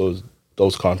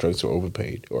those contracts are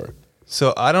overpaid or?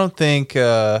 So I don't think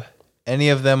any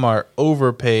of them are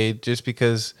overpaid just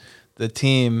because the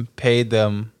team paid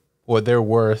them what they're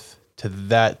worth to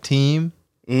that team.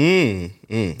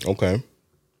 Okay.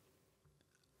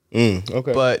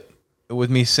 Okay. But with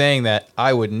me saying that,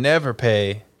 I would never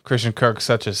pay Christian Kirk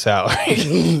such a salary.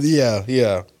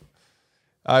 yeah.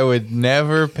 I would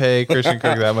never pay Christian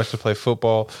Kirk that much to play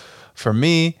football for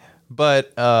me.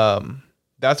 But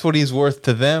that's what he's worth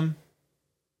to them.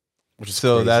 Which is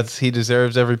So crazy. he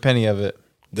deserves every penny of it.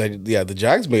 The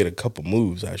Jags made a couple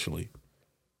moves actually.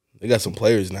 They got some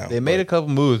players now. They made a couple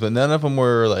moves, but none of them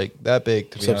were like that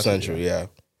big. To be honest with substantial. you.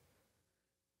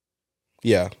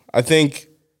 Yeah. I think.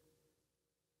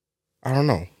 I don't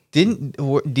know. Didn't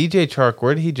DJ Chark?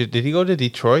 Where did he go to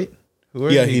Detroit?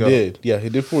 Where Yeah, did he go? did. Yeah, he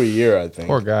did for a year. I think.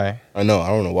 Poor guy. I know. I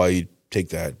don't know why you take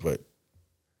that, but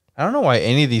I don't know why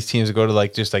any of these teams go to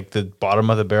like just like the bottom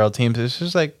of the barrel teams. It's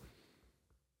just like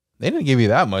they didn't give you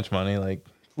that much money. Like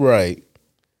right.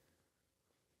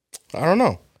 I don't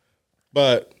know,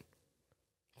 but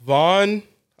Vaughn,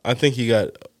 I think he got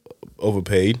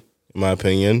overpaid, in my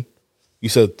opinion. You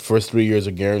said the first 3 years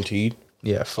are guaranteed.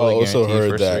 yeah, fully I also guaranteed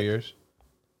heard for that 3 years.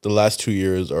 The last 2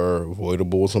 years are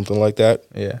avoidable or something like that.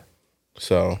 Yeah,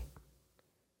 So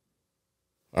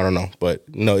I don't know, but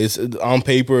no, it's on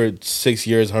paper. It's 6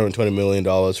 years, $120 million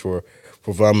for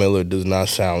Von Miller. Does not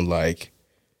sound like,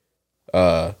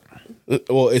 well,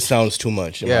 it sounds too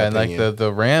much. In my and opinion. like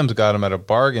the Rams got him at a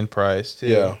bargain price too.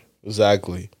 Yeah,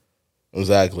 exactly.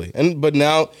 But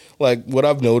now, like what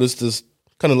I've noticed is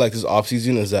kind of like this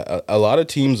offseason is that a lot of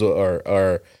teams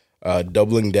are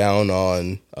doubling down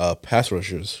on pass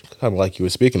rushers, kind of like you were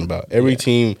speaking about. Every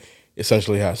team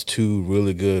essentially has two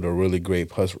really good or really great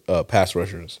pass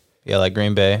rushers. yeah, like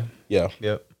Green Bay. Yeah.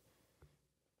 Yep.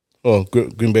 Well,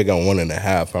 Green Bay got 1.5.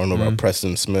 I don't know about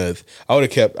Preston Smith. I would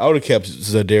have kept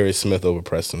Zadarius Smith over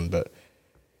Preston, but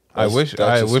I wish me.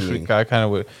 I kind of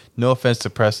would. No offense to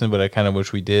Preston, but I kind of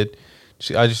wish we did.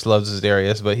 I just love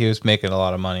Zadarius, but he was making a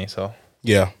lot of money, so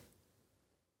yeah.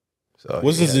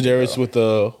 Wasn't yeah, Zadarius with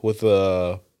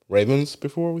the Ravens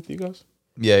before with you guys?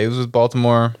 Yeah, he was with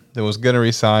Baltimore. Then was gonna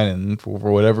resign, and for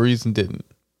whatever reason didn't.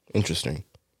 Interesting.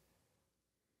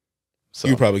 So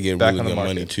You probably get back really on the good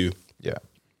money market. too. Yeah,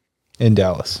 in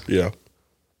Dallas. Yeah.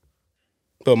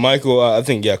 But Michael, I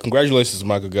think, congratulations to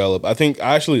Michael Gallup. I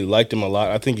actually liked him a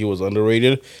lot. I think he was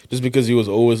underrated just because he was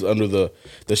always under the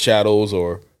shadows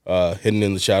or hidden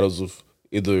in the shadows of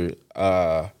either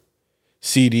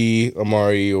CD,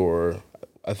 Amari, or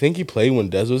I think he played when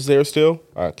Dez was there still.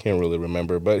 I can't really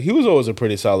remember. But he was always a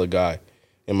pretty solid guy,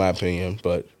 in my opinion.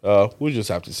 But we'll just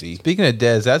have to see. Speaking of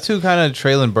Dez, that's who kind of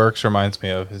Traylon Burks reminds me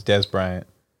of, is Dez Bryant.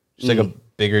 Just like a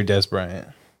bigger Dez Bryant.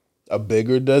 A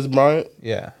bigger Dez Bryant?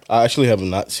 Yeah. I actually have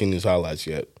not seen his highlights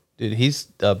yet. Dude, he's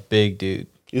a big dude.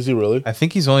 Is he really? I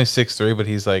think he's only 6'3", but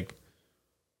he's like,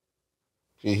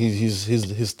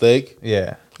 He's thick?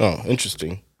 yeah. Oh,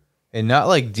 interesting. And not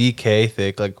like DK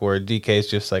thick, like where DK is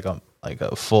just like a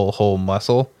full whole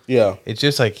muscle. Yeah. It's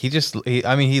just like he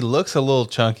looks a little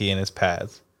chunky in his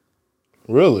pads.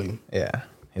 Really? Yeah.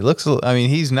 He looks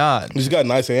he's not. He's got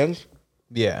nice hands?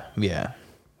 Yeah.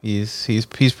 He's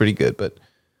pretty good, but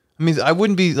I mean, I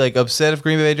wouldn't be like upset if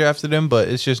Green Bay drafted him, but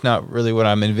it's just not really what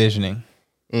I'm envisioning.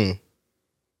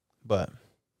 But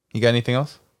you got anything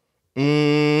else?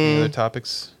 Any other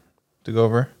topics to go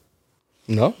over?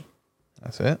 No.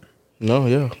 That's it. No,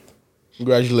 yeah.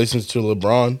 Congratulations to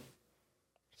LeBron.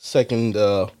 Second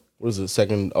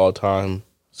all-time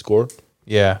score?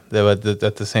 Yeah, but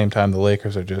at the same time, the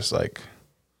Lakers are just like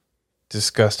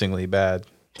disgustingly bad.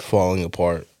 Falling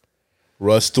apart.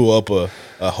 Russ threw up a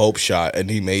hope shot, and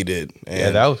he made it. And Yeah,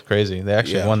 that was crazy. They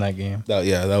actually won that game.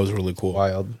 that was really cool.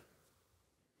 Wild.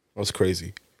 That was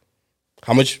crazy.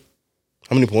 How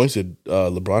many points did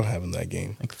LeBron have in that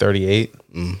game? Like 38.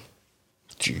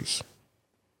 Jeez.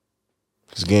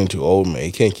 He's getting too old, man.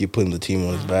 He can't keep putting the team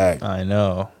on his back. I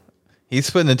know. He's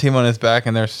putting the team on his back,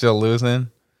 and they're still losing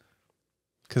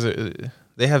because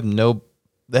they have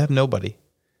nobody.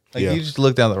 Like you just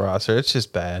look down the roster, it's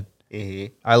just bad.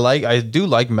 Mm-hmm. I do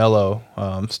like Melo.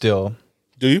 Still,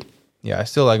 Do you? yeah, I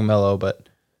still like Melo, but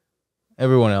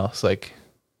everyone else, like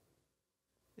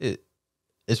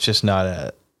it's just not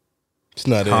a It's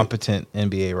not competent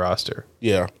NBA roster.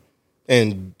 Yeah.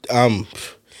 And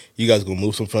you guys gonna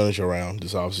move some furniture around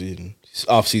this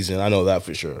offseason. I know that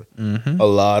for sure. Mm-hmm. A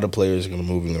lot of players are gonna be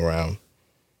moving around.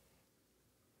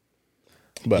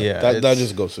 But Yeah, that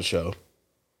just goes to show.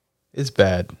 It's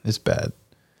bad. It's bad.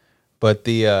 But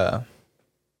the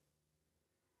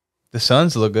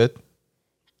Suns look good.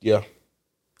 Yeah.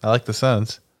 I like the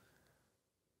Suns.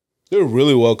 They're a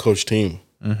really well coached team.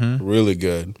 Mm-hmm. Really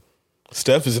good.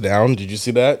 Steph is down. Did you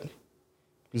see that?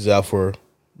 He's out for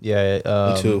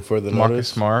until further Marcus notice.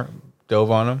 Smart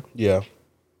dove on him. Yeah.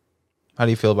 How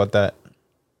do you feel about that?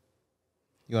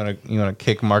 You wanna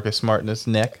kick Marcus Smart in his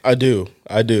neck? I do.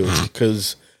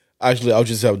 Because actually, I'll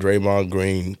just have Draymond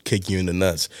Green kick you in the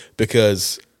nuts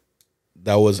because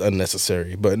that was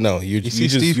unnecessary. But no, you see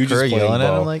just Steve Kerr playing yelling at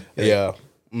him ball. like that? Yeah.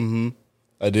 Mm-hmm.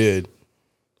 I did.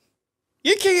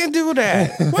 You can't do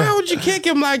that. Why would you kick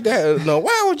him like that? No,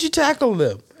 why would you tackle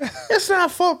him? It's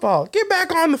not football. Get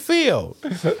back on the field.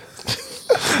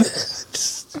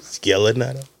 Just yelling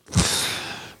at him.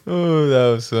 Oh,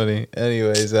 that was funny.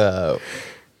 Anyways,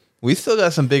 we still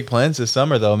got some big plans this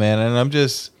summer though, man, and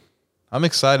I'm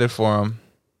excited for them.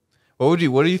 What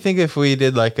do you think if we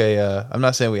did like a? I'm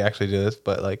not saying we actually do this,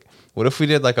 but like, what if we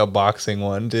did like a boxing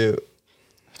one too?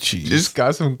 Jeez. Just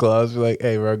got some gloves. We're like,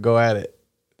 hey, bro, go at it.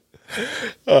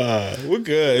 We're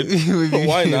good.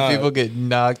 Why not? People get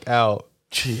knocked out.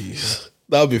 Jeez.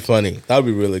 That would be funny. That would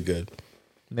be really good.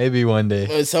 Maybe one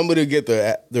day. Somebody get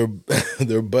their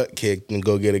butt kicked and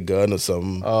go get a gun or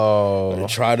something. Oh. Or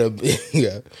try to,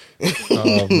 yeah.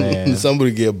 Oh, man.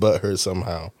 Somebody get butt hurt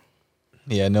somehow.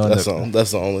 Yeah, no. That's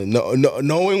the only.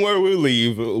 Knowing where we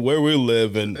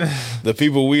live, and the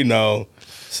people we know,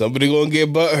 somebody gonna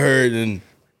get butt hurt and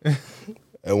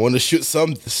want to shoot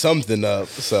something up.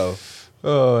 So.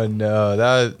 Oh no,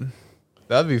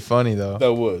 that'd be funny though.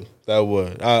 That would.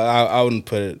 I wouldn't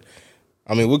put it.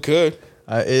 I mean, we could.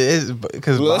 It is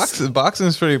because boxing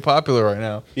is pretty popular right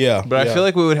now. Yeah, but I feel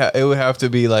like it would have to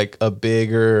be like a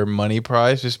bigger money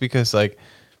prize, just because like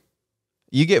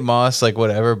you get mossed like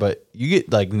whatever, but you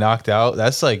get like knocked out.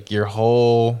 That's like your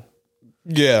whole.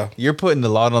 Yeah, you're putting a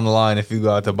lot on the line if you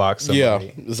go out to box somebody. Yeah,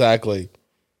 exactly.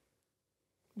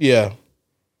 Yeah.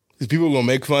 Because people are going to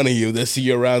make fun of you. They see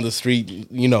you around the street,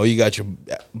 you know, you got your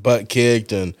butt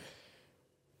kicked and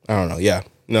I don't know. Yeah.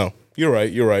 No, you're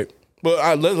right.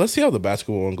 But let's see how the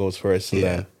basketball one goes first. And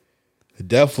then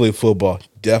definitely football.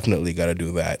 Definitely got to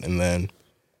do that. And then,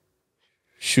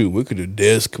 shoot, we could do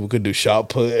disc. We could do shot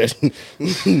put.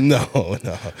 No.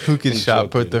 Who can shot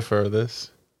put the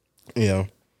furthest? Yeah.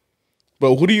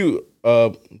 But who do you,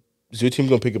 is your team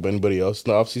going to pick up anybody else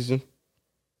in the offseason?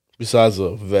 Besides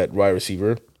a vet wide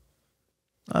receiver?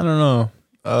 I don't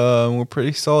know. We're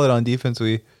pretty solid on defense.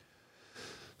 We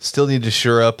still need to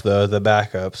shore up the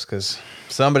backups because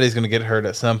somebody's going to get hurt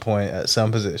at some point at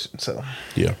some position. So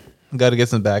yeah, got to get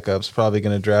some backups. Probably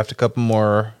going to draft a couple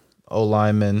more O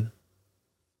linemen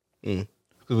because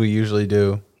we usually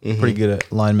do. Mm-hmm. Pretty good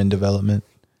at lineman development.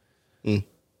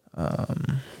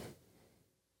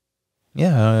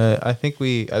 Yeah, I think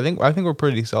we're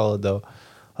pretty solid though,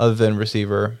 other than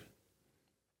receiver.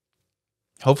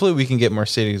 Hopefully we can get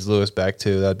Mercedes Lewis back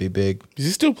too. That'd be big. Is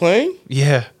he still playing?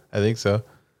 Yeah, I think so.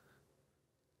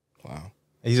 Wow.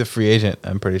 He's a free agent,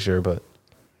 I'm pretty sure, but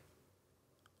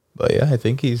yeah, I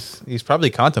think he's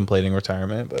probably contemplating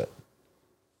retirement, but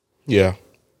yeah.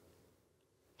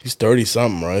 He's 30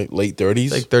 something, right? Late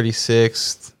 30s? Like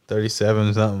 36,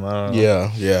 37 something, I don't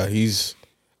know. Yeah,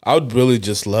 I would really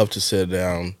just love to sit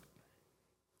down.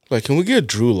 Like, can we get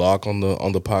Drew Lock on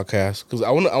the podcast? Cuz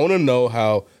I want to know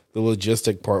how the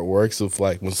logistic part works of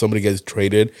like when somebody gets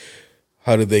traded,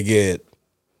 how do they get,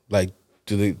 like,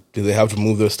 do they have to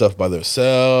move their stuff by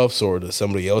themselves or does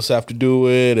somebody else have to do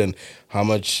it? And how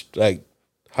much, like,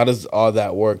 how does all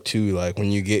that work too? Like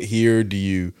when you get here, do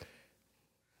you,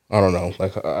 I don't know.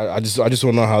 Like I just want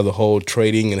to know how the whole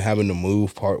trading and having to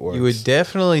move part works. You would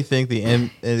definitely think the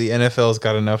NFL's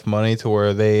got enough money to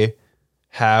where they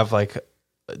have like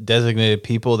designated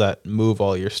people that move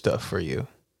all your stuff for you.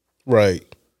 Right.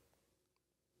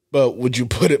 But would you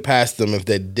put it past them if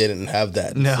they didn't have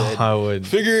that? No, I wouldn't.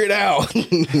 Figure it out.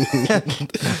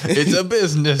 It's a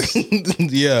business.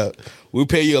 Yeah. We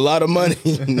pay you a lot of money.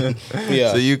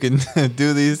 Yeah. So you can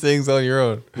do these things on your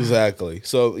own. Exactly.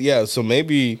 So, yeah. So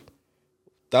maybe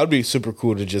that would be super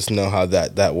cool to just know how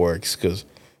that works. Because,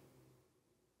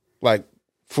 like,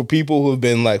 for people who have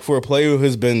been, like, for a player who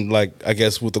has been, like, I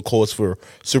guess with the Colts for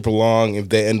super long, if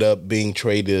they end up being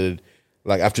traded,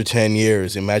 like, after 10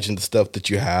 years, imagine the stuff that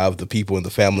you have, the people in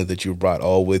the family that you brought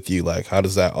all with you. Like, how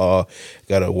does that all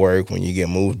got to work when you get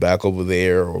moved back over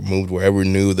there or moved wherever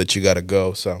new that you got to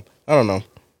go? So, I don't know.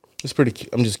 It's pretty,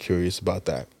 I'm just curious about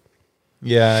that.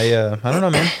 Yeah. I don't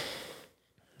know, man.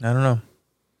 I don't know.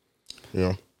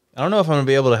 Yeah. I don't know if I'm going to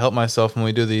be able to help myself when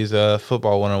we do these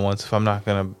football one-on-ones. If I'm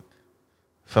going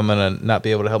to not be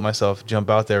able to help myself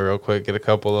jump out there real quick, get a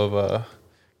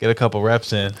couple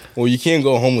reps in. Well, you can't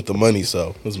go home with the money,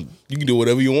 so you can do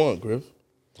whatever you want, Griff.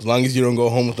 As long as you don't go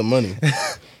home with the money.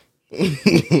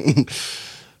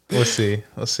 We'll see.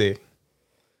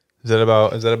 Is that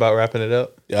about wrapping it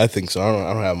up? Yeah, I think so. I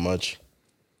don't have much.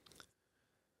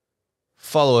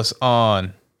 Follow us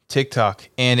on TikTok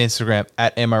and Instagram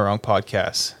at Am I Wrong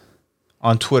Podcast.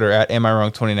 On Twitter at Am I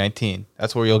Wrong 2019.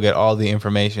 That's where you'll get all the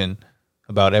information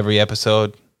about every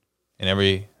episode and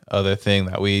every other thing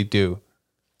that we do.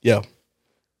 Yeah.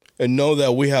 And know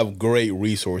that we have great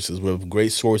resources. We have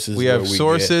great sources. We have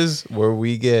sources where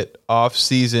we get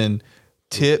off-season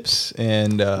tips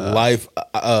and live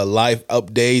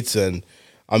updates, and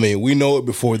I mean, we know it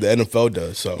before the NFL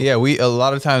does. So yeah, a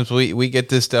lot of times we get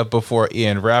this stuff before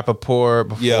Ian Rappaport,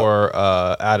 before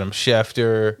Adam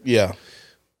Schefter. Yeah.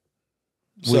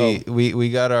 So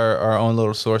we got our own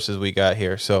little sources we got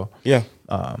here. So yeah,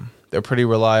 they're pretty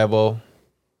reliable.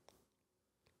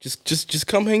 Just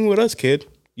come hang with us, kid.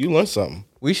 You learn something.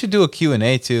 We should do a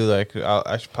Q&A too. Like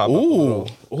I should pop up a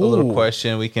little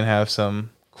question. We can have some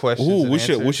questions. Ooh, we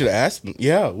should ask them.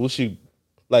 Yeah, we should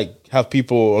like have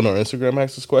people on our Instagram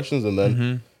ask us questions, and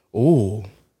then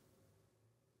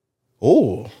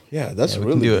yeah, that's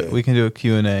really good. We can do a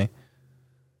Q&A.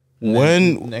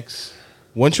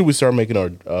 When should we start making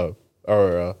our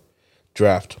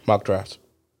mock draft?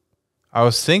 I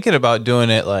was thinking about doing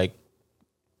it like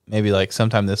maybe like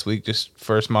sometime this week, just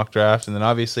first mock draft, and then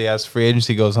obviously as free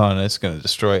agency goes on, it's going to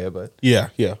destroy it. But yeah,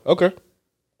 okay,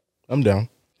 I'm down.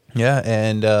 Yeah,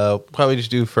 and probably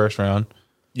just do first round.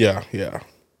 Yeah.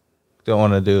 Don't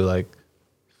want to do like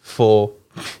full.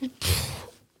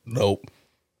 Nope,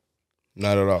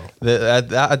 not at all.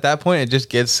 At that point, it just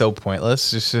gets so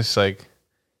pointless. It's just like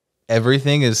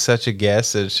everything is such a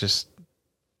guess. It's just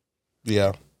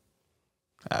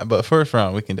but first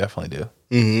round we can definitely do.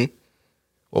 Mm-hmm.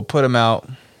 We'll put them out,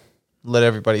 let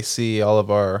everybody see all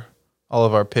of our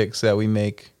picks that we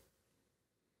make.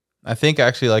 I think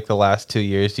actually like the last 2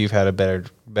 years you've had a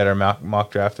better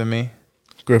mock draft than me.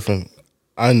 Griffin,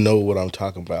 I know what I'm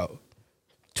talking about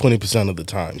 20% of the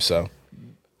time. So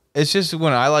it's just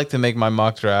when I like to make my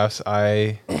mock drafts,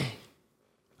 I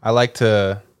like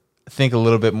to think a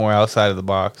little bit more outside of the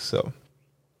box. So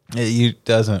it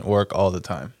doesn't work all the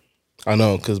time. I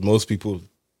know, because most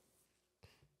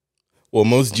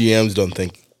GMs don't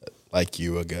think like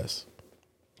you, I guess.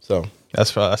 So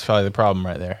that's probably the problem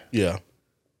right there. Yeah.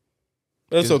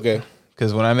 That's okay.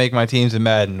 Because when I make my teams in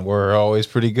Madden, we're always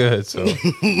pretty good. So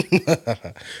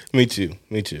Me too.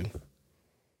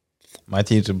 My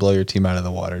teams would blow your team out of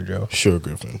the water, Joe. Sure,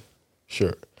 Griffin.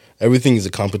 Sure. Everything is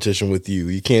a competition with you.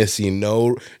 You can't see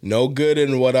no good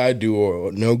in what I do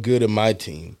or no good in my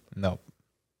team. No.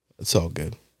 It's all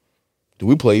good. Do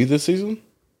we play you this season?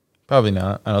 Probably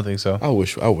not. I don't think so. I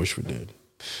wish we did.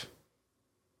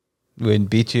 We'd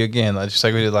beat you again, just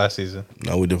like we did last season.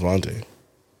 Not with Devontae.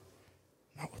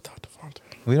 Not without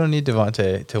Devontae. We don't need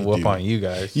Devontae to whoop on you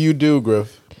guys. You do,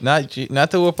 Griff. Not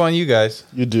to whoop on you guys.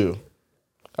 You do.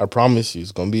 I promise you,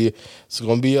 it's gonna be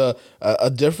a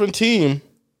different team.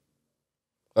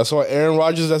 That's why Aaron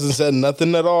Rodgers hasn't said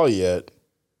nothing at all yet.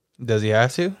 Does he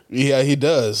have to? Yeah, he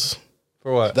does.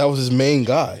 For what? That was his main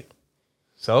guy.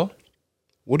 So?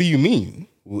 What do you mean?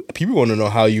 People want to know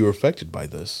how you were affected by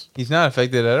this. He's not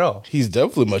affected at all. He's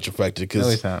definitely much affected because no,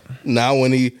 he's not. Now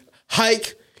when he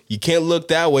you can't look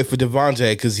that way for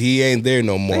Devontae because he ain't there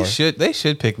no more. They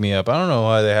should pick me up. I don't know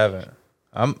why they haven't.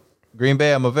 I'm Green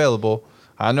Bay. I'm available.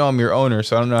 I know I'm your owner,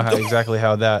 so I don't know exactly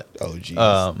how that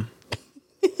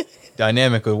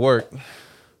dynamic would work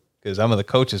because I'm the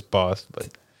coach's boss, but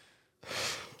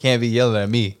can't be yelling at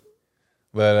me.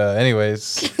 But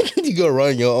anyways, you go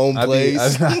run your own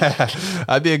place.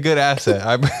 I'd be a good asset.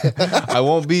 I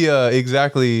won't be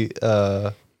exactly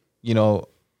where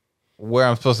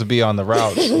I'm supposed to be on the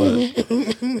routes, but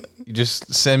you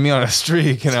just send me on a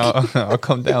streak and I'll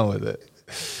come down with it.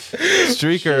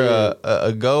 Streak or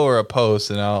a go or a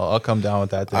post, and I'll come down with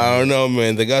that thing. I don't know,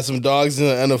 man. They got some dogs in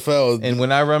the NFL, and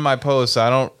when I run my posts, I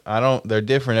don't. They're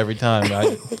different every time.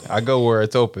 I go where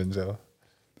it's open. So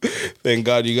thank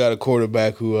God you got a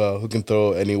quarterback who can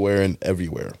throw anywhere and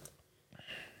everywhere.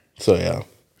 So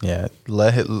yeah.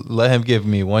 Let him give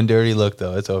me one dirty look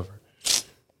though. It's over.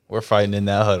 We're fighting in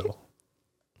that huddle,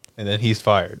 and then he's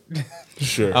fired.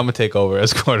 Sure, I'm gonna take over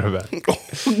as quarterback.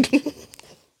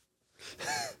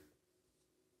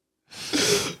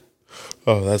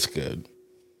 Oh, that's good.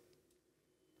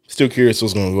 Still curious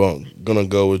what's gonna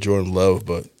go with Jordan Love,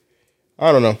 but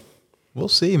I don't know. We'll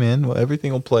see, man. Well,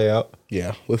 everything will play out.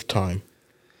 Yeah, with time.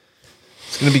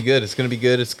 It's gonna be good. It's gonna be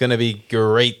good. It's gonna be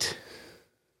great.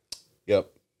 Yep.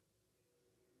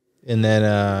 And then,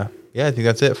 I think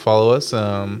that's it. Follow us.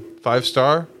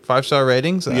 5-star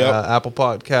ratings. Yep. Apple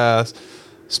Podcasts,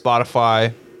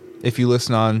 Spotify, if you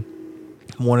listen on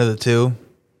one of the two.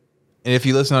 And if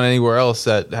you listen on anywhere else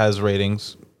that has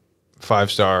ratings,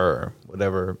 5-star or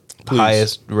whatever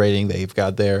highest rating they've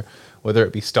got there, whether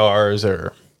it be stars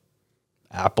or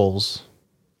apples.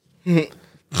 I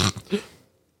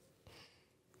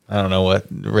don't know what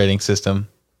rating system,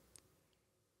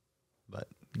 but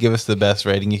give us the best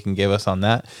rating you can give us on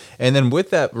that. And then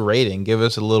with that rating, give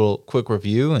us a little quick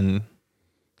review and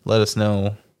let us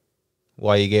know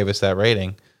why you gave us that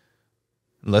rating.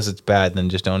 Unless it's bad, then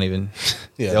just don't even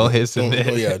don't hit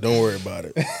submit. Don't worry about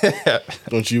it.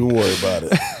 Don't you even worry about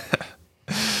it.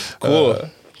 Cool.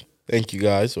 Thank you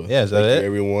guys. Is that it?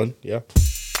 Everyone. Yeah.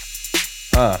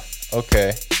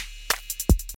 Okay.